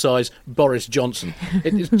criticise Boris Johnson.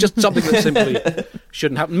 It's just something that simply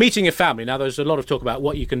shouldn't happen. Meeting your family. Now, there's a lot of talk about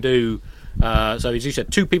what you can do. So, as you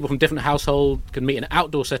said, two people from different households can meet in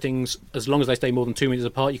outdoor settings as long as they stay more than 2 meters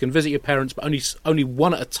apart. You can visit your parents, but only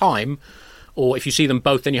one at a time. Or if you see them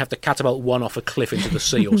both, then you have to catapult one off a cliff into the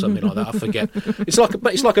sea or something like that. I forget.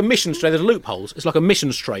 It's like a missions trade. There's loopholes. It's like a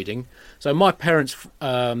missions trading. So my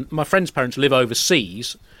friend's parents live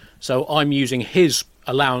overseas. So I'm using his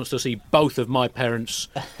allowance to see both of my parents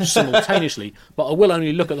simultaneously, but I will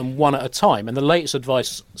only look at them one at a time. And the latest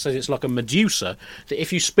advice says it's like a Medusa, that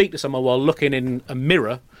if you speak to someone while looking in a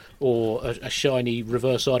mirror or a shiny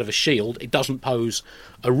reverse side of a shield, it doesn't pose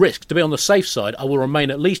a risk. To be on the safe side, I will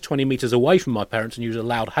remain at least 20 metres away from my parents and use a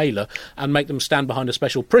loud hailer and make them stand behind a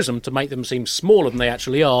special prism to make them seem smaller than they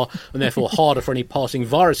actually are and therefore harder for any passing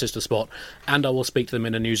viruses to spot. And I will speak to them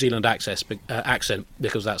in a New Zealand accent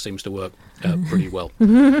because that seems to work pretty well.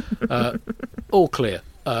 All clear.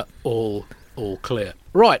 All clear.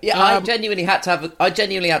 Right. Yeah, I genuinely had to have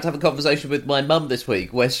a conversation with my mum this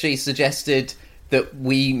week where she suggested that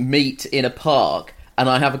we meet in a park and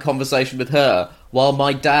I have a conversation with her while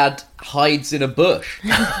my dad hides in a bush.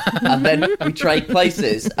 And then we trade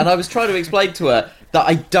places. And I was trying to explain to her that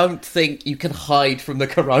I don't think you can hide from the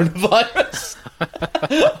coronavirus.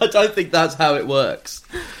 I don't think that's how it works.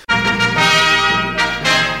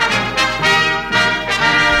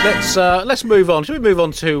 Let's move on. Should we move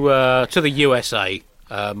on to the USA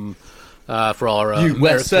for our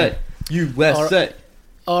USA.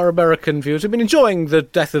 Our American viewers have been enjoying the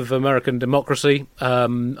death of American democracy. I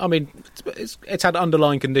mean, it's had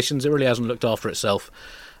underlying conditions. It really hasn't looked after itself.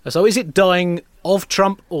 So is it dying of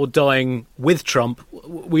Trump or dying with Trump?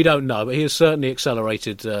 We don't know, but he has certainly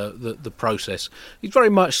accelerated the process. He's very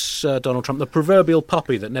much, Donald Trump, the proverbial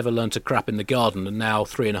puppy that never learned to crap in the garden, and now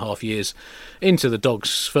 3.5 years into the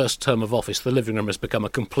dog's first term of office, the living room has become a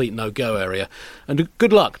complete no-go area. And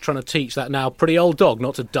good luck trying to teach that now pretty old dog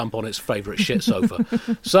not to dump on its favourite shit sofa.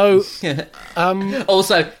 So,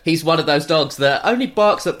 also, he's one of those dogs that only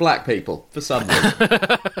barks at black people for some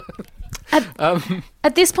reason.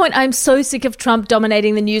 At this point, I'm so sick of Trump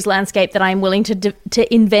dominating the news landscape that I'm willing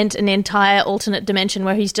to invent an entire alternate dimension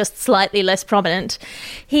where he's just slightly less prominent.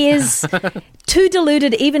 He is too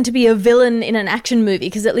deluded even to be a villain in an action movie,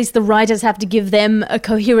 because at least the writers have to give them a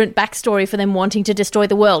coherent backstory for them wanting to destroy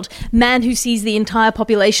the world. Man who sees the entire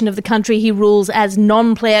population of the country he rules as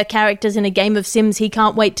non-player characters in a game of Sims he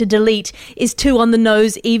can't wait to delete is too on the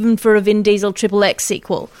nose even for a Vin Diesel XXX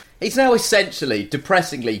sequel. He's now essentially,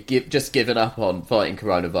 depressingly, just given up on fighting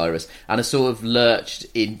coronavirus and has sort of lurched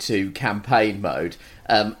into campaign mode.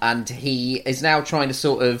 And he is now trying to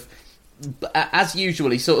sort of, as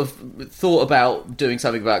usual, he sort of thought about doing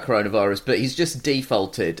something about coronavirus, but he's just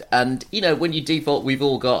defaulted. And, you know, when you default, we've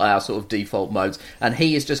all got our sort of default modes. And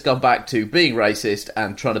he has just gone back to being racist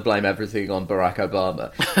and trying to blame everything on Barack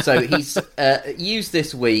Obama. So he's used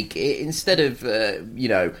this week, instead of,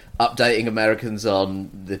 updating Americans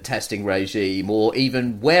on the testing regime or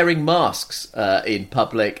even wearing masks in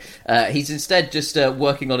public, he's instead just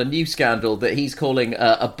working on a new scandal that he's calling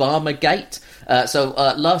Obamagate. So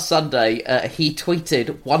last Sunday, he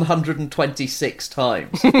tweeted 126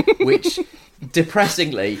 times, which,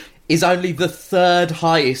 depressingly, is only the third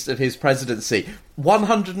highest of his presidency.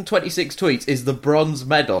 126 tweets is the bronze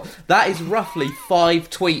medal. That is roughly 5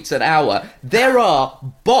 tweets an hour. There are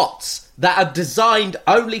bots that are designed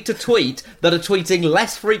only to tweet that are tweeting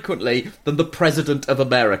less frequently than the President of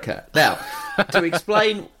America. Now, to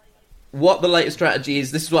explain what the latest strategy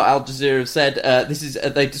is, this is what Al Jazeera have said.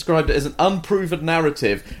 They described it as an unproven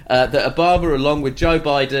narrative that Obama, along with Joe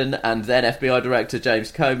Biden and then FBI Director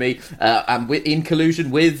James Comey, and in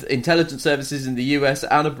collusion with intelligence services in the US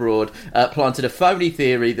and abroad, planted a phony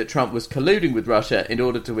theory that Trump was colluding with Russia in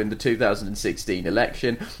order to win the 2016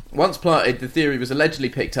 election. Once planted, the theory was allegedly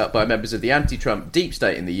picked up by members of the anti-Trump deep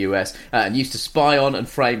state in the US and used to spy on and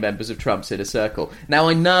frame members of Trump's inner circle. Now,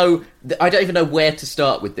 I don't even know where to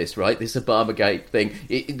start with this, right? This Obamagate thing.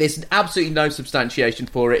 There's absolutely no substantiation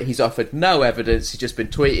for it. He's offered no evidence. He's just been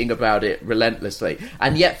tweeting about it relentlessly.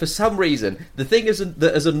 And yet, for some reason, the thing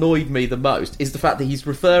that has annoyed me the most is the fact that he's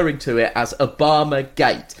referring to it as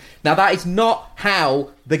Obamagate. Now, that is not how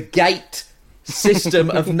the gate system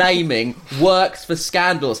of naming works for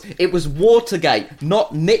scandals. It was Watergate,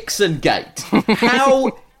 not Nixongate.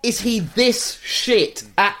 How is he this shit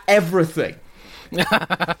at everything?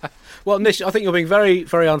 Well, Nish, I think you're being very,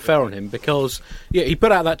 very unfair on him because he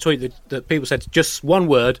put out that tweet that people said just one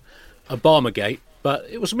word, Obamagate, but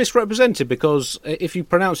it was misrepresented because if you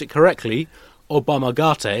pronounce it correctly,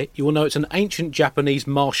 Obamagate, you will know it's an ancient Japanese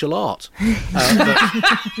martial art that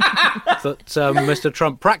Mr.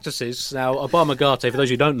 Trump practices. Now, Obamagate, for those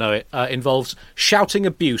who don't know it, involves shouting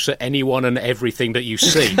abuse at anyone and everything that you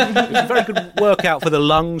see. It's a very good workout for the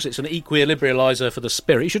lungs. It's an equilibrialiser for the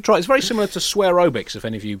spirit. You should try it. It's very similar to swearobics, if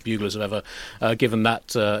any of you buglers have ever given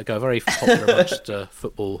that a go. Very popular amongst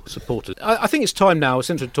football supporters. I think it's time now,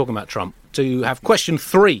 since we're talking about Trump, to have question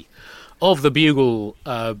 3 of the Bugle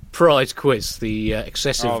prize quiz, the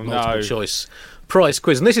excessive multiple choice prize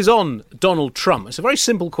quiz. And this is on Donald Trump. It's a very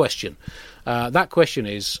simple question. That question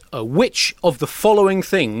is, which of the following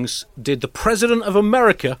things did the President of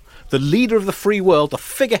America, the leader of the free world, the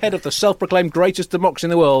figurehead of the self-proclaimed greatest democracy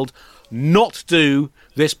in the world, not do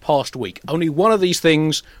this past week? Only one of these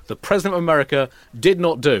things the President of America did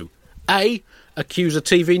not do. A, accuse a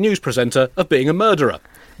TV news presenter of being a murderer.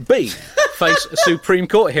 B, face a Supreme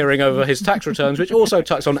Court hearing over his tax returns, which also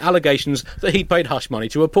touched on allegations that he'd paid hush money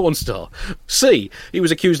to a porn star. C, he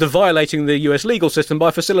was accused of violating the US legal system by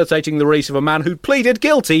facilitating the release of a man who'd pleaded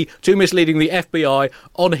guilty to misleading the FBI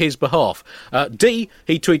on his behalf. D,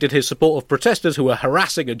 he tweeted his support of protesters who were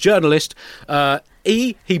harassing a journalist.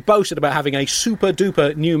 E, he boasted about having a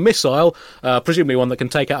super-duper new missile, presumably one that can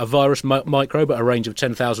take out a virus microbe at a range of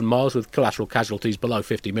 10,000 miles with collateral casualties below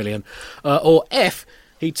 50 million. Or F,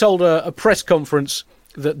 he told a press conference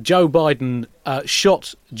that Joe Biden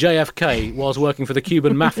shot JFK whilst working for the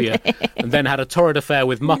Cuban mafia and then had a torrid affair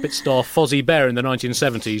with Muppet star Fozzie Bear in the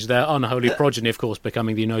 1970s, their unholy progeny, of course,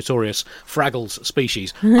 becoming the notorious Fraggles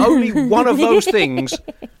species. Only one of those things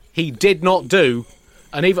he did not do,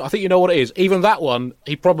 and even I think you know what it is. Even that one,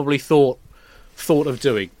 he probably thought of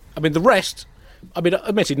doing. I mean, the rest,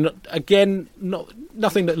 admitted, again,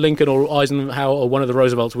 nothing that Lincoln or Eisenhower or one of the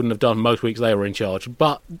Roosevelts wouldn't have done most weeks they were in charge.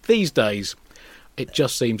 But these days, it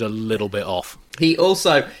just seems a little bit off. He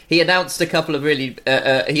announced a couple of he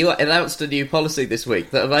announced a new policy this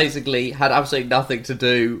week that amazingly had absolutely nothing to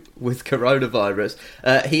do with coronavirus.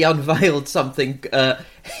 He unveiled something.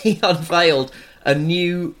 He unveiled a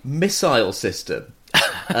new missile system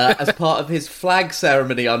as part of his flag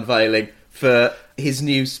ceremony unveiling for his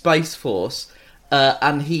new Space Force.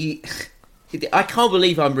 And I can't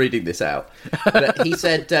believe I'm reading this out, but he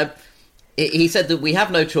said that we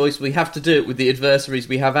have no choice. We have to do it with the adversaries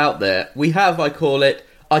we have out there. We have, I call it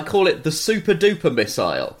the super duper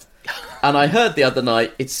missile. And I heard the other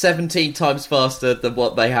night it's 17 times faster than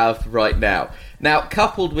what they have right now. Now,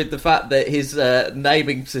 coupled with the fact that his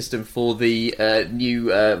naming system for the new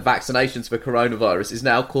vaccinations for coronavirus is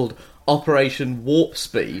now called Operation Warp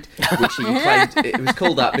Speed, which he claimed it was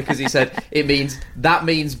called that because he said that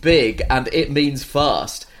means big and it means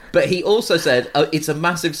fast. But he also said it's a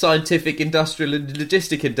massive scientific, industrial and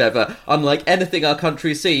logistic endeavour, unlike anything our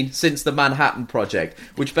country has seen since the Manhattan Project,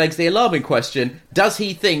 which begs the alarming question, does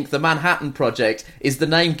he think the Manhattan Project is the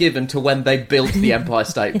name given to when they built the Empire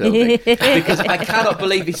State Building? Because I cannot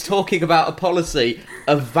believe he's talking about a policy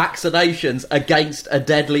of vaccinations against a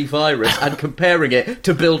deadly virus and comparing it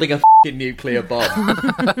to building a f***ing nuclear bomb.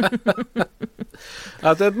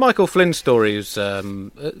 The Michael Flynn story is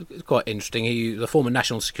quite interesting. The former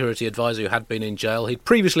National Security Advisor who had been in jail, he'd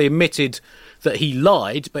previously admitted that he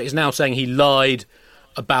lied, but is now saying he lied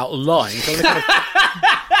about lying. So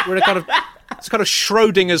we're in a kind of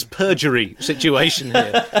Schrodinger's perjury situation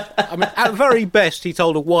here. I mean, at very best, he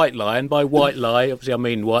told a white lie, and by white lie, obviously I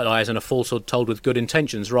mean white lie as in a falsehood told with good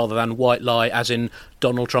intentions, rather than white lie as in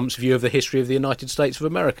Donald Trump's view of the history of the United States of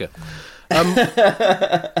America.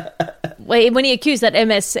 When he accused that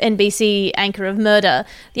MSNBC anchor of murder,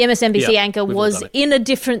 the MSNBC anchor was in a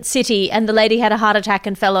different city and the lady had a heart attack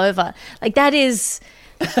and fell over. Like, that is...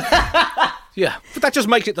 Yeah, but that just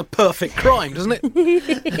makes it the perfect crime, doesn't it?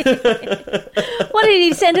 What, did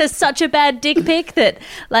he send her such a bad dick pic that,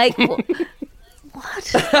 like...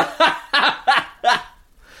 What?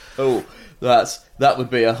 Oh, that would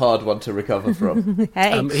be a hard one to recover from.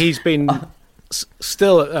 Hey. He's been...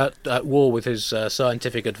 still at war with his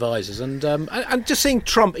scientific advisors, and just seeing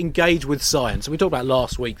Trump engage with science. We talked about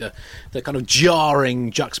last week the kind of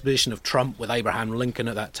jarring juxtaposition of Trump with Abraham Lincoln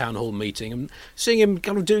at that town hall meeting, and seeing him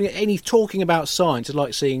kind of doing any talking about science is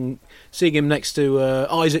like seeing him next to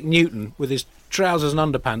Isaac Newton with his trousers and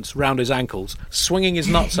underpants round his ankles, swinging his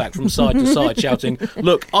nutsack from side to side, shouting,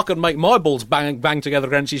 "Look, I can make my balls bang together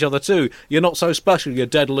against each other too. You're not so special, you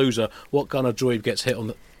dead loser. What kind of dweeb gets hit on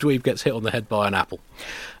the head by an apple?"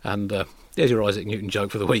 And there's your Isaac Newton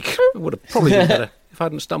joke for the week. It would have probably been better if I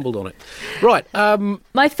hadn't stumbled on it. Right.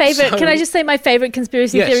 My favourite, can I just say my favourite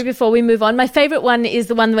conspiracy theory before we move on? My favourite one is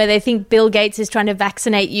the one where they think Bill Gates is trying to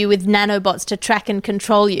vaccinate you with nanobots to track and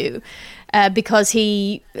control you. Because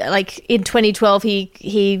he, like in 2012,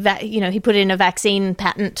 he put in a vaccine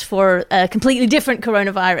patent for a completely different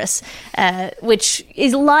coronavirus, which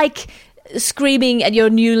is like screaming at your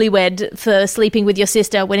newlywed for sleeping with your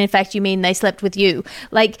sister when in fact you mean they slept with you.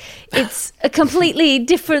 Like, it's a completely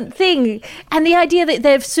different thing. And the idea that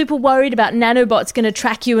they're super worried about nanobots going to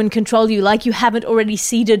track you and control you, like you haven't already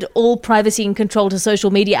ceded all privacy and control to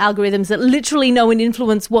social media algorithms that literally know and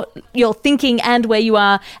influence what you're thinking and where you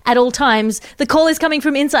are at all times. The call is coming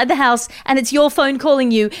from inside the house and it's your phone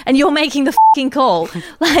calling you and you're making the fucking call.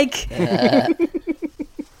 Like...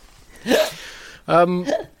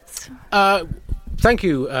 Thank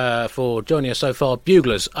you for joining us so far,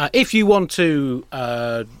 Buglers. If you want to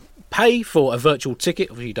pay for a virtual ticket,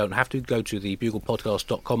 obviously you don't have to, go to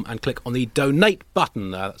thebuglepodcast.com and click on the donate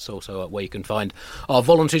button. That's also where you can find our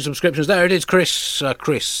voluntary subscriptions. There it is, Chris. Look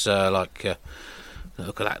at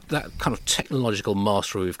that kind of technological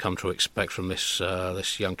mastery we've come to expect from this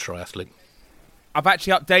young triathlete. I've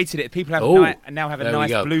actually updated it. People now have a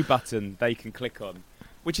nice blue button they can click on,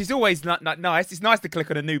 which is always nice. It's nice to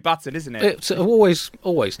click on a new button, isn't it? It's always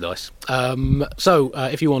nice. So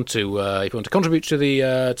if you want to contribute to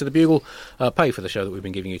the Bugle, pay for the show that we've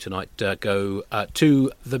been giving you tonight, go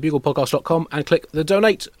to thebuglepodcast.com and click the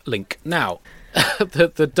donate link now.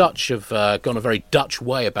 The Dutch have gone a very Dutch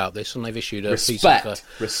way about this, and they've issued a piece of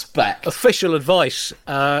official advice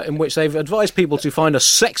in which they've advised people to find a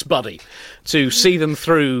sex buddy to see them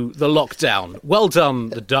through the lockdown. Well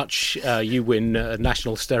done, the Dutch. You win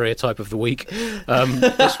National Stereotype of the Week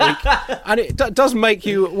this week. And it does make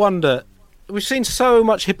you wonder... We've seen so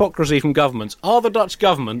much hypocrisy from governments. Are the Dutch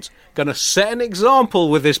government going to set an example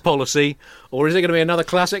with this policy, or is it going to be another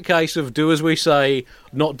classic case of do as we say,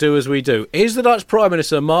 not do as we do? Is the Dutch Prime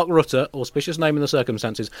Minister, Mark Rutte, auspicious name in the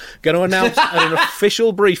circumstances, going to announce at an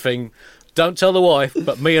official briefing, don't tell the wife,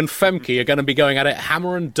 but me and Femke are going to be going at it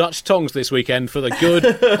hammer and Dutch tongs this weekend for the good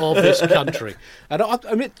of this country? And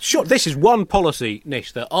I mean, sure, this is one policy,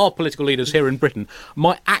 Nish, that our political leaders here in Britain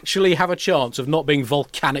might actually have a chance of not being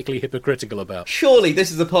volcanically hypocritical about. Surely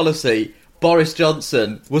this is a policy Boris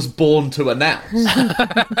Johnson was born to announce.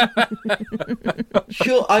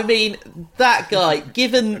 Sure, I mean, that guy,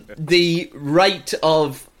 given the rate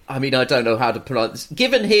of... I mean, I don't know how to pronounce this.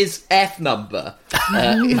 Given his F number,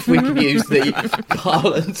 if we can use the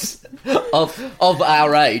parlance of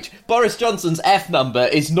our age, Boris Johnson's F number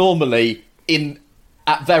is normally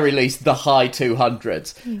at very least, the high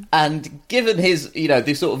 200s. And given his,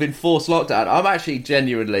 the sort of enforced lockdown, I'm actually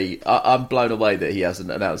genuinely, I'm blown away that he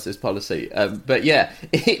hasn't announced this policy. But yeah,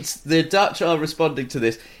 it's the Dutch are responding to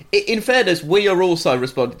this. In fairness, we are also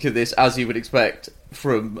responding to this, as you would expect,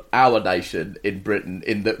 from our nation in Britain,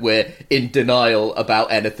 in that we're in denial about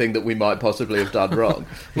anything that we might possibly have done wrong,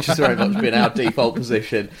 which has very much been our default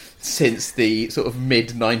position since the sort of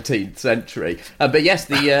mid-19th century. But yes,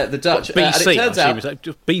 the Dutch... BC, and it turns out...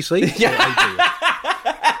 Just BC?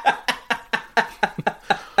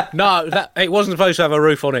 No, it wasn't supposed to have a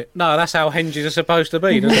roof on it. No, that's how henges are supposed to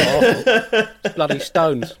be. That's not awful. Bloody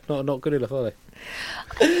stones. Not good enough, are they?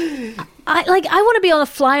 I want to be on a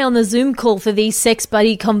fly on the Zoom call for these sex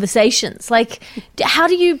buddy conversations. Like, how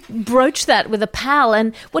do you broach that with a pal?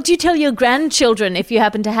 And what do you tell your grandchildren if you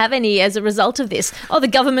happen to have any as a result of this? Oh, the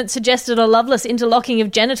government suggested a loveless interlocking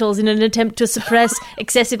of genitals in an attempt to suppress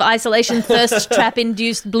excessive isolation, thirst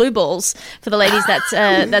trap-induced blue balls. For the ladies,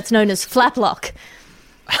 that's known as flaplock.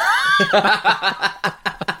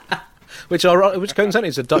 Which coincidentally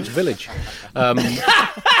is a Dutch village.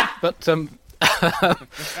 But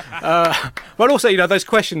also, those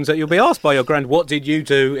questions that you'll be asked by your grand, what did you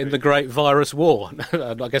do in the Great Virus War?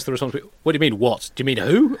 I guess the response will be, what do you mean what? Do you mean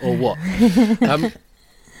who or what?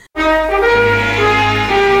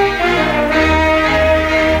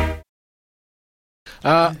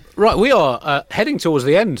 Right, we are heading towards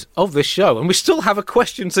the end of this show, and we still have a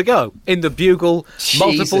question to go in the Bugle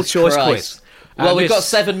multiple choice quiz. Well, we've got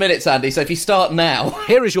 7 minutes, Andy, so if you start now.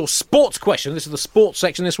 Here is your sports question. This is the sports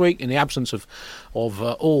section this week, in the absence of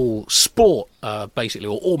all sport, basically,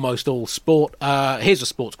 or almost all sport. Here's a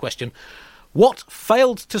sports question. What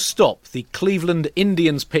failed to stop the Cleveland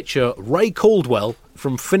Indians pitcher Ray Caldwell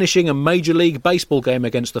from finishing a Major League Baseball game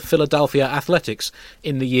against the Philadelphia Athletics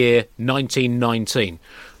in the year 1919?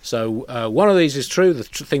 So one of these is true, the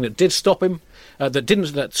thing that did stop him,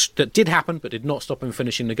 that did happen but did not stop him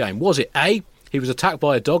finishing the game. Was it A, he was attacked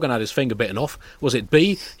by a dog and had his finger bitten off? Was it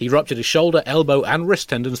B, he ruptured his shoulder, elbow and wrist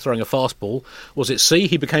tendons throwing a fastball? Was it C,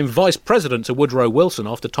 he became vice president to Woodrow Wilson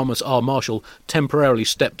after Thomas R. Marshall temporarily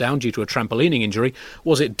stepped down due to a trampolining injury?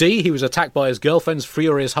 Was it D, he was attacked by his girlfriend's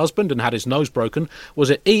furious husband and had his nose broken? Was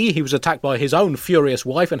it E, he was attacked by his own furious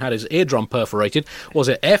wife and had his eardrum perforated? Was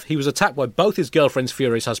it F, he was attacked by both his girlfriend's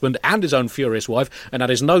furious husband and his own furious wife and had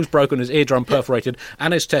his nose broken, his eardrum perforated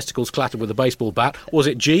and his testicles clattered with a baseball bat? Was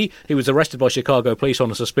it G, he was arrested by Chicago police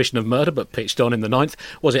on a suspicion of murder but pitched on in the ninth?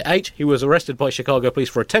 Was it H, he was arrested by Chicago police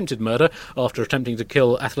for attempted murder after attempting to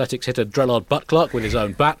kill Athletics hitter Drellard Butclark with his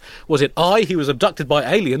own bat? Was it I, he was abducted by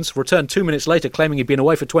aliens, returned 2 minutes later claiming he'd been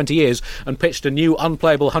away for 20 years and pitched a new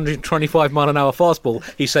unplayable 125-mile-an-hour fastball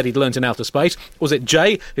he said he'd learnt in outer space? Was it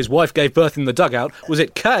J, his wife gave birth in the dugout? Was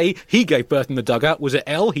it K, he gave birth in the dugout? Was it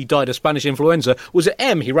L, he died of Spanish influenza? Was it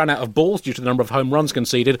M, he ran out of balls due to the number of home runs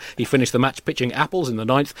conceded? He finished the match pitching apples in the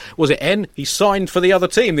ninth. Was it N, he signed for the other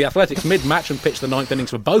team, the Athletics, mid-match and pitched the ninth innings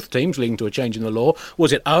for both teams, leading to a change in the law?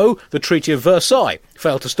 Was it O, the Treaty of Versailles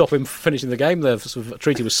failed to stop him finishing the game? The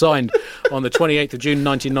treaty was signed on the 28th of June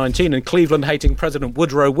 1919, and Cleveland-hating President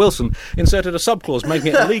Woodrow Wilson inserted a subclause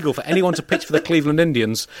making it illegal for anyone to pitch for the Cleveland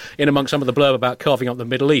Indians in among some of the blurb about carving up the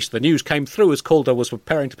Middle East. The news came through as Calder was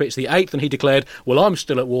preparing to pitch the eighth, and he declared, well, I'm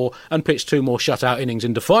still at war, and pitched 2 more shutout innings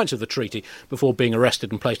in defiance of the treaty before being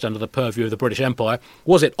arrested and placed under the purview of the British Empire.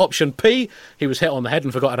 Was it option P, he was hit on the head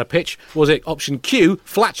and forgot how to pitch? Was it option Q,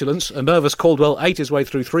 flatulence, a nervous Caldwell ate his way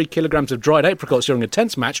through 3 kilograms of dried apricots during a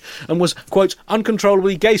tense match and was, quote,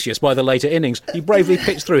 uncontrollably gaseous by the later innings? He bravely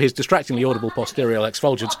pitched through his distractingly audible posterior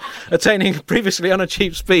exfoliates, attaining previously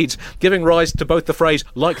unachieved speeds, giving rise to both the phrase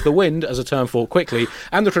like the wind as a term for quickly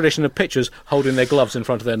and the tradition of pitchers holding their gloves in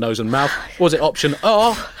front of their nose and mouth. Was it option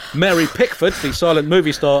R, Mary Pickford, the silent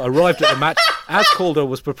movie star, arrived at the match as Calder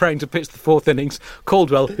was preparing to pitch the 4th innings?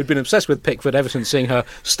 Caldwell, who'd been obsessed with Pickford ever since seeing her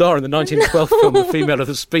star in the 1912 film The Female of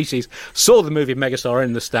the Species, saw the movie megastar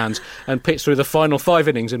in the stands and pitched through the final 5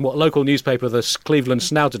 innings in what local newspaper the Cleveland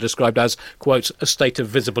Snouter described as, quote, a state of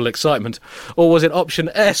visible excitement? Or was it option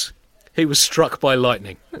S, he was struck by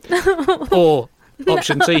lightning? Or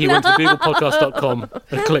option C, he went to buglepodcast.com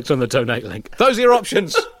and clicked on the donate link? Those are your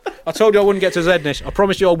options. I told you I wouldn't get to Z, Nish. I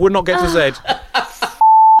promised you I would not get to Z.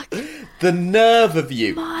 The nerve of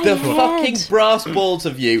you, fucking brass balls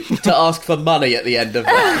of you to ask for money at the end of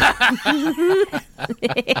that.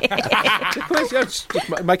 Just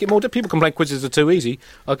make it more. People complain quizzes are too easy.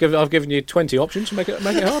 I've given you 20 options. Make it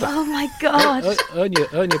harder. Oh my god!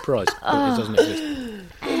 Earn your prize. It doesn't exist.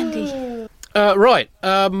 Andy. Right.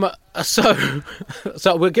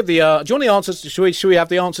 So we'll give the. Do you want the answers? Should we have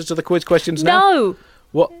the answers to the quiz questions now? No.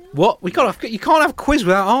 What? You can't have a quiz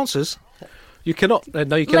without answers. You cannot.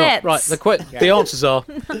 No, you cannot. Let's. Right. The answers are: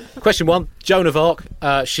 question 1, Joan of Arc.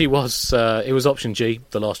 She was. It was option G,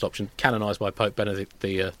 the last option, canonised by Pope Benedict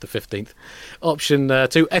the 15th. Option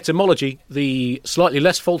 2, etymology. The slightly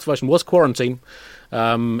less false version was quarantine.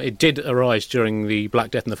 It did arise during the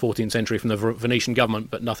Black Death in the 14th century from the Venetian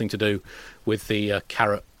government, but nothing to do with the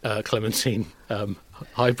carrot clementine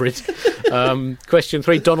hybrid. Question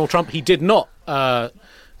 3, Donald Trump. He did not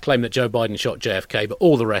claim that Joe Biden shot JFK, but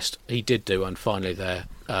all the rest he did do. And finally there,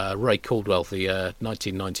 Ray Caldwell, the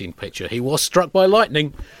 1919 pitcher. He was struck by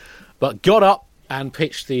lightning, but got up and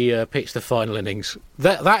pitched the final innings.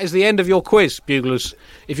 That is the end of your quiz, Buglers.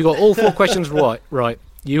 If you got all 4 questions right,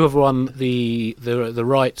 you have won the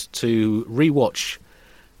right to rewatch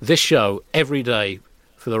this show every day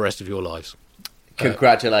for the rest of your lives.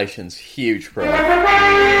 Congratulations, huge prize.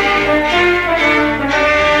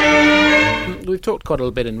 We've talked quite a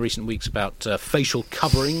little bit in recent weeks about facial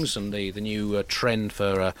coverings and the new trend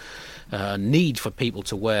for need for people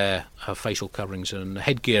to wear facial coverings and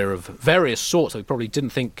headgear of various sorts that we probably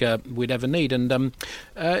didn't think we'd ever need. And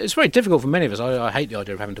it's very difficult for many of us. I hate the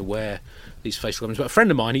idea of having to wear these facial coverings, but a friend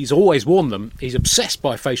of mine, he's always worn them. He's obsessed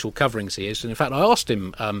by facial coverings, he is. And in fact, I asked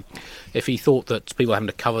him if he thought that people having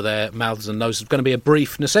to cover their mouths and noses was going to be a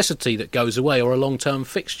brief necessity that goes away or a long-term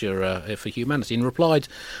fixture for humanity. And replied,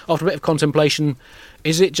 after a bit of contemplation,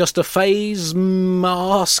 is it just a phase?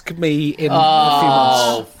 Ask me in a few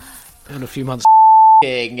months. In a few months.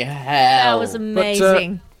 Hell. That was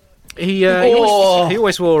amazing. But, he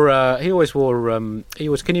always wore. Can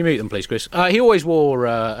you mute them, please, Chris? He's always worn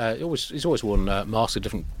masks of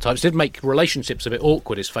different types. Did make relationships a bit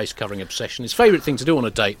awkward. His face covering obsession. His favourite thing to do on a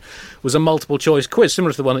date was a multiple choice quiz,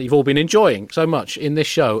 similar to the one that you've all been enjoying so much in this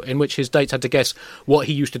show, in which his dates had to guess what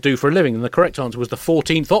he used to do for a living, and the correct answer was the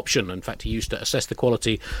 14th option. In fact, he used to assess the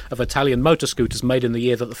quality of Italian motor scooters made in the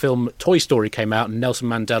year that the film Toy Story came out, and Nelson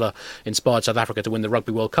Mandela inspired South Africa to win the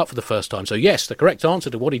Rugby World Cup for the first time. So yes, the correct answer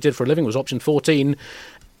to what he did for a living was option 14,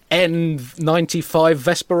 N95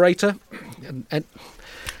 Vesperator. And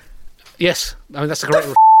yes, I mean that's the correct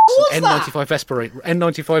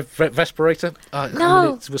N95 Vesperator. No. I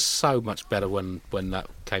mean, it was so much better when that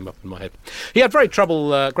came up in my head. He had great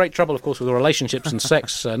trouble, of course, with relationships and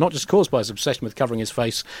sex, not just caused by his obsession with covering his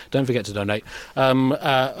face. Don't forget to donate.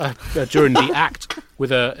 During the act, he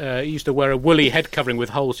used to wear a woolly head covering with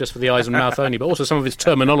holes just for the eyes and mouth only, but also some of his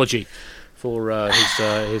terminology for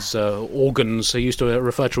his organs. He used to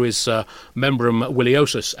refer to his membrum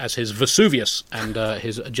wiliosus as his Vesuvius, and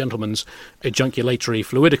his gentleman's ejaculatory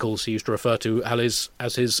fluidicals he used to refer to as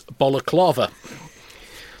his balaclava.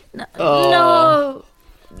 No.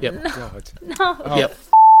 Yep. God. No. Yep.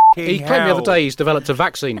 He claimed the other day he's developed a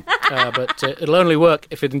vaccine, but it'll only work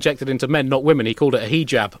if it's injected into men, not women. He called it a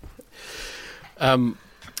hijab.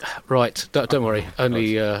 Right, don't worry.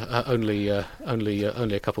 Only a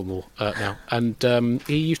couple more now. And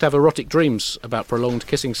he used to have erotic dreams about prolonged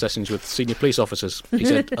kissing sessions with senior police officers. He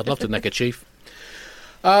said, "I'd love to neck a chief."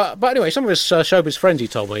 But anyway, some of his showbiz friends, he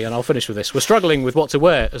told me, and I'll finish with this, were struggling with what to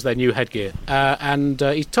wear as their new headgear. And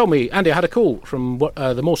he told me, Andy, I had a call from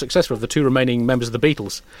the more successful of the two remaining members of the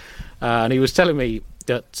Beatles. And he was telling me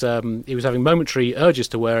that he was having momentary urges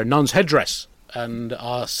to wear a nun's headdress. And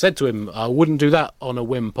I said to him, I wouldn't do that on a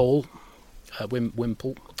whim, Paul. Whim,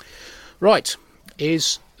 Paul. Right,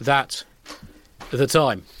 is that the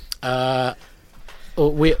time?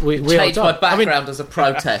 We changed my background as a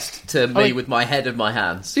protest to me with my head in my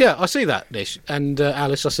hands. Yeah, I see that, Nish. And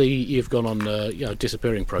Alice, I see you've gone on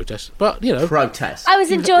disappearing protest. But, protest. I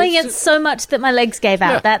was enjoying it so much that my legs gave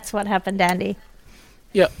out. Yeah. That's what happened, Andy.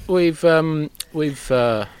 Yeah, to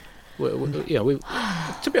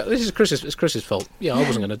be honest, this is Chris's fault. Yeah, I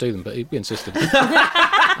wasn't going to do them, but he insisted. What?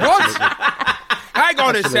 Hang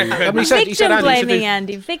on a second. I mean, Victim blaming,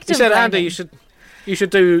 Andy. Victim He said, blaming. Andy, you should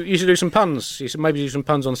do some puns. You should maybe do some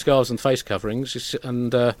puns on scarves and face coverings, and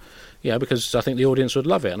because I think the audience would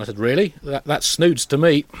love it. And I said, really? That snoods to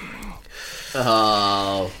me.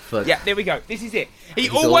 Oh, yeah, there we go. This is it. He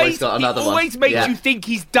He's always got another one. always makes you think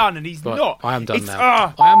he's done, and he's Right, not. I am done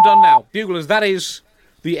now. I am done now. Buglers, that is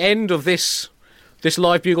the end of this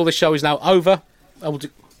live Bugle. This show is now over.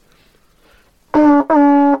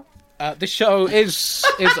 This show is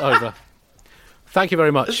over. Thank you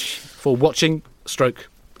very much for watching,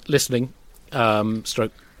 listening,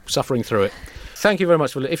 suffering through it. Thank you very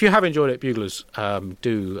much for. If you have enjoyed it, Buglers,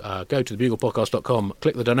 do go to thebuglepodcast.com,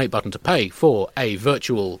 click the donate button to pay for a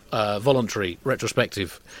virtual voluntary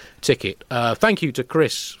retrospective ticket. Thank you to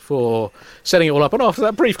Chris for setting it all up, and after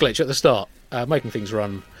that brief glitch at the start, making things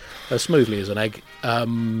run as smoothly as an egg.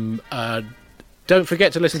 Don't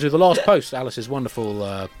forget to listen to the last post, Alice's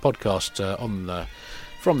wonderful podcast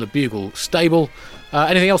from the Bugle stable.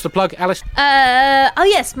 Anything else to plug, Alice? Oh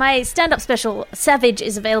yes, my stand-up special, Savage,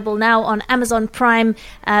 is available now on Amazon Prime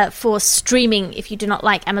for streaming. If you do not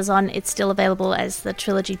like Amazon, it's still available as the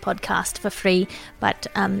Trilogy podcast for free. But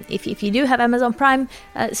if you do have Amazon Prime,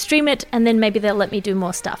 stream it, and then maybe they'll let me do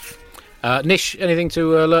more stuff. Nish, anything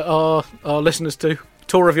to alert our listeners to?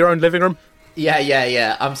 Tour of your own living room?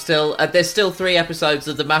 Yeah. I'm still. There's still 3 episodes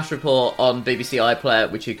of the MASH Report on BBC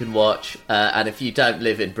iPlayer, which you can watch. And if you don't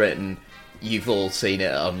live in Britain, you've all seen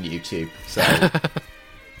it on YouTube. So,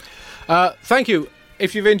 thank you.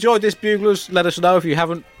 If you've enjoyed this, Buglers, let us know. If you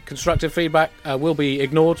haven't, constructive feedback will be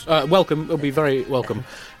ignored. Welcome, will be very welcome.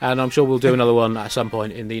 And I'm sure we'll do another one at some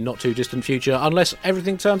point in the not-too-distant future, unless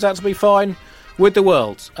everything turns out to be fine with the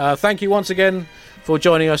world. Thank you once again for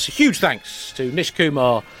joining us. Huge thanks to Nish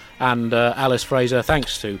Kumar and Alice Fraser.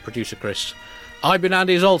 Thanks to producer Chris. I've been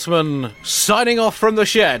Andy Zaltzman, signing off from the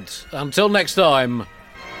shed. Until next time,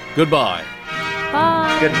 goodbye.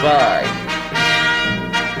 Bye. Goodbye.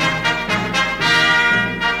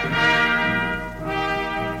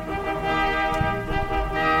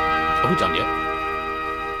 Are we done yet?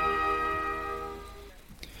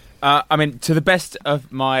 To the best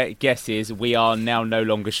of my guesses, we are now no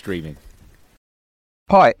longer streaming.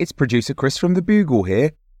 Hi, it's producer Chris from The Bugle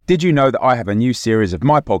here. Did you know that I have a new series of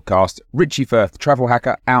my podcast, Richie Firth Travel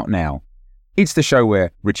Hacker, out now? It's the show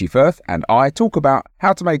where Richie Firth and I talk about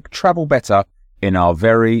how to make travel better in our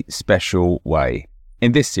very special way.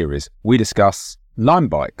 In this series, we discuss Lime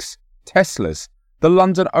bikes, Teslas, the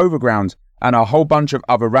London Overground, and a whole bunch of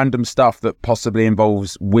other random stuff that possibly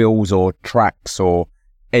involves wheels or tracks or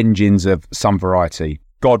engines of some variety.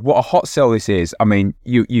 God, what a hot sell this is. I mean,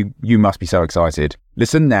 you must be so excited.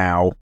 Listen now.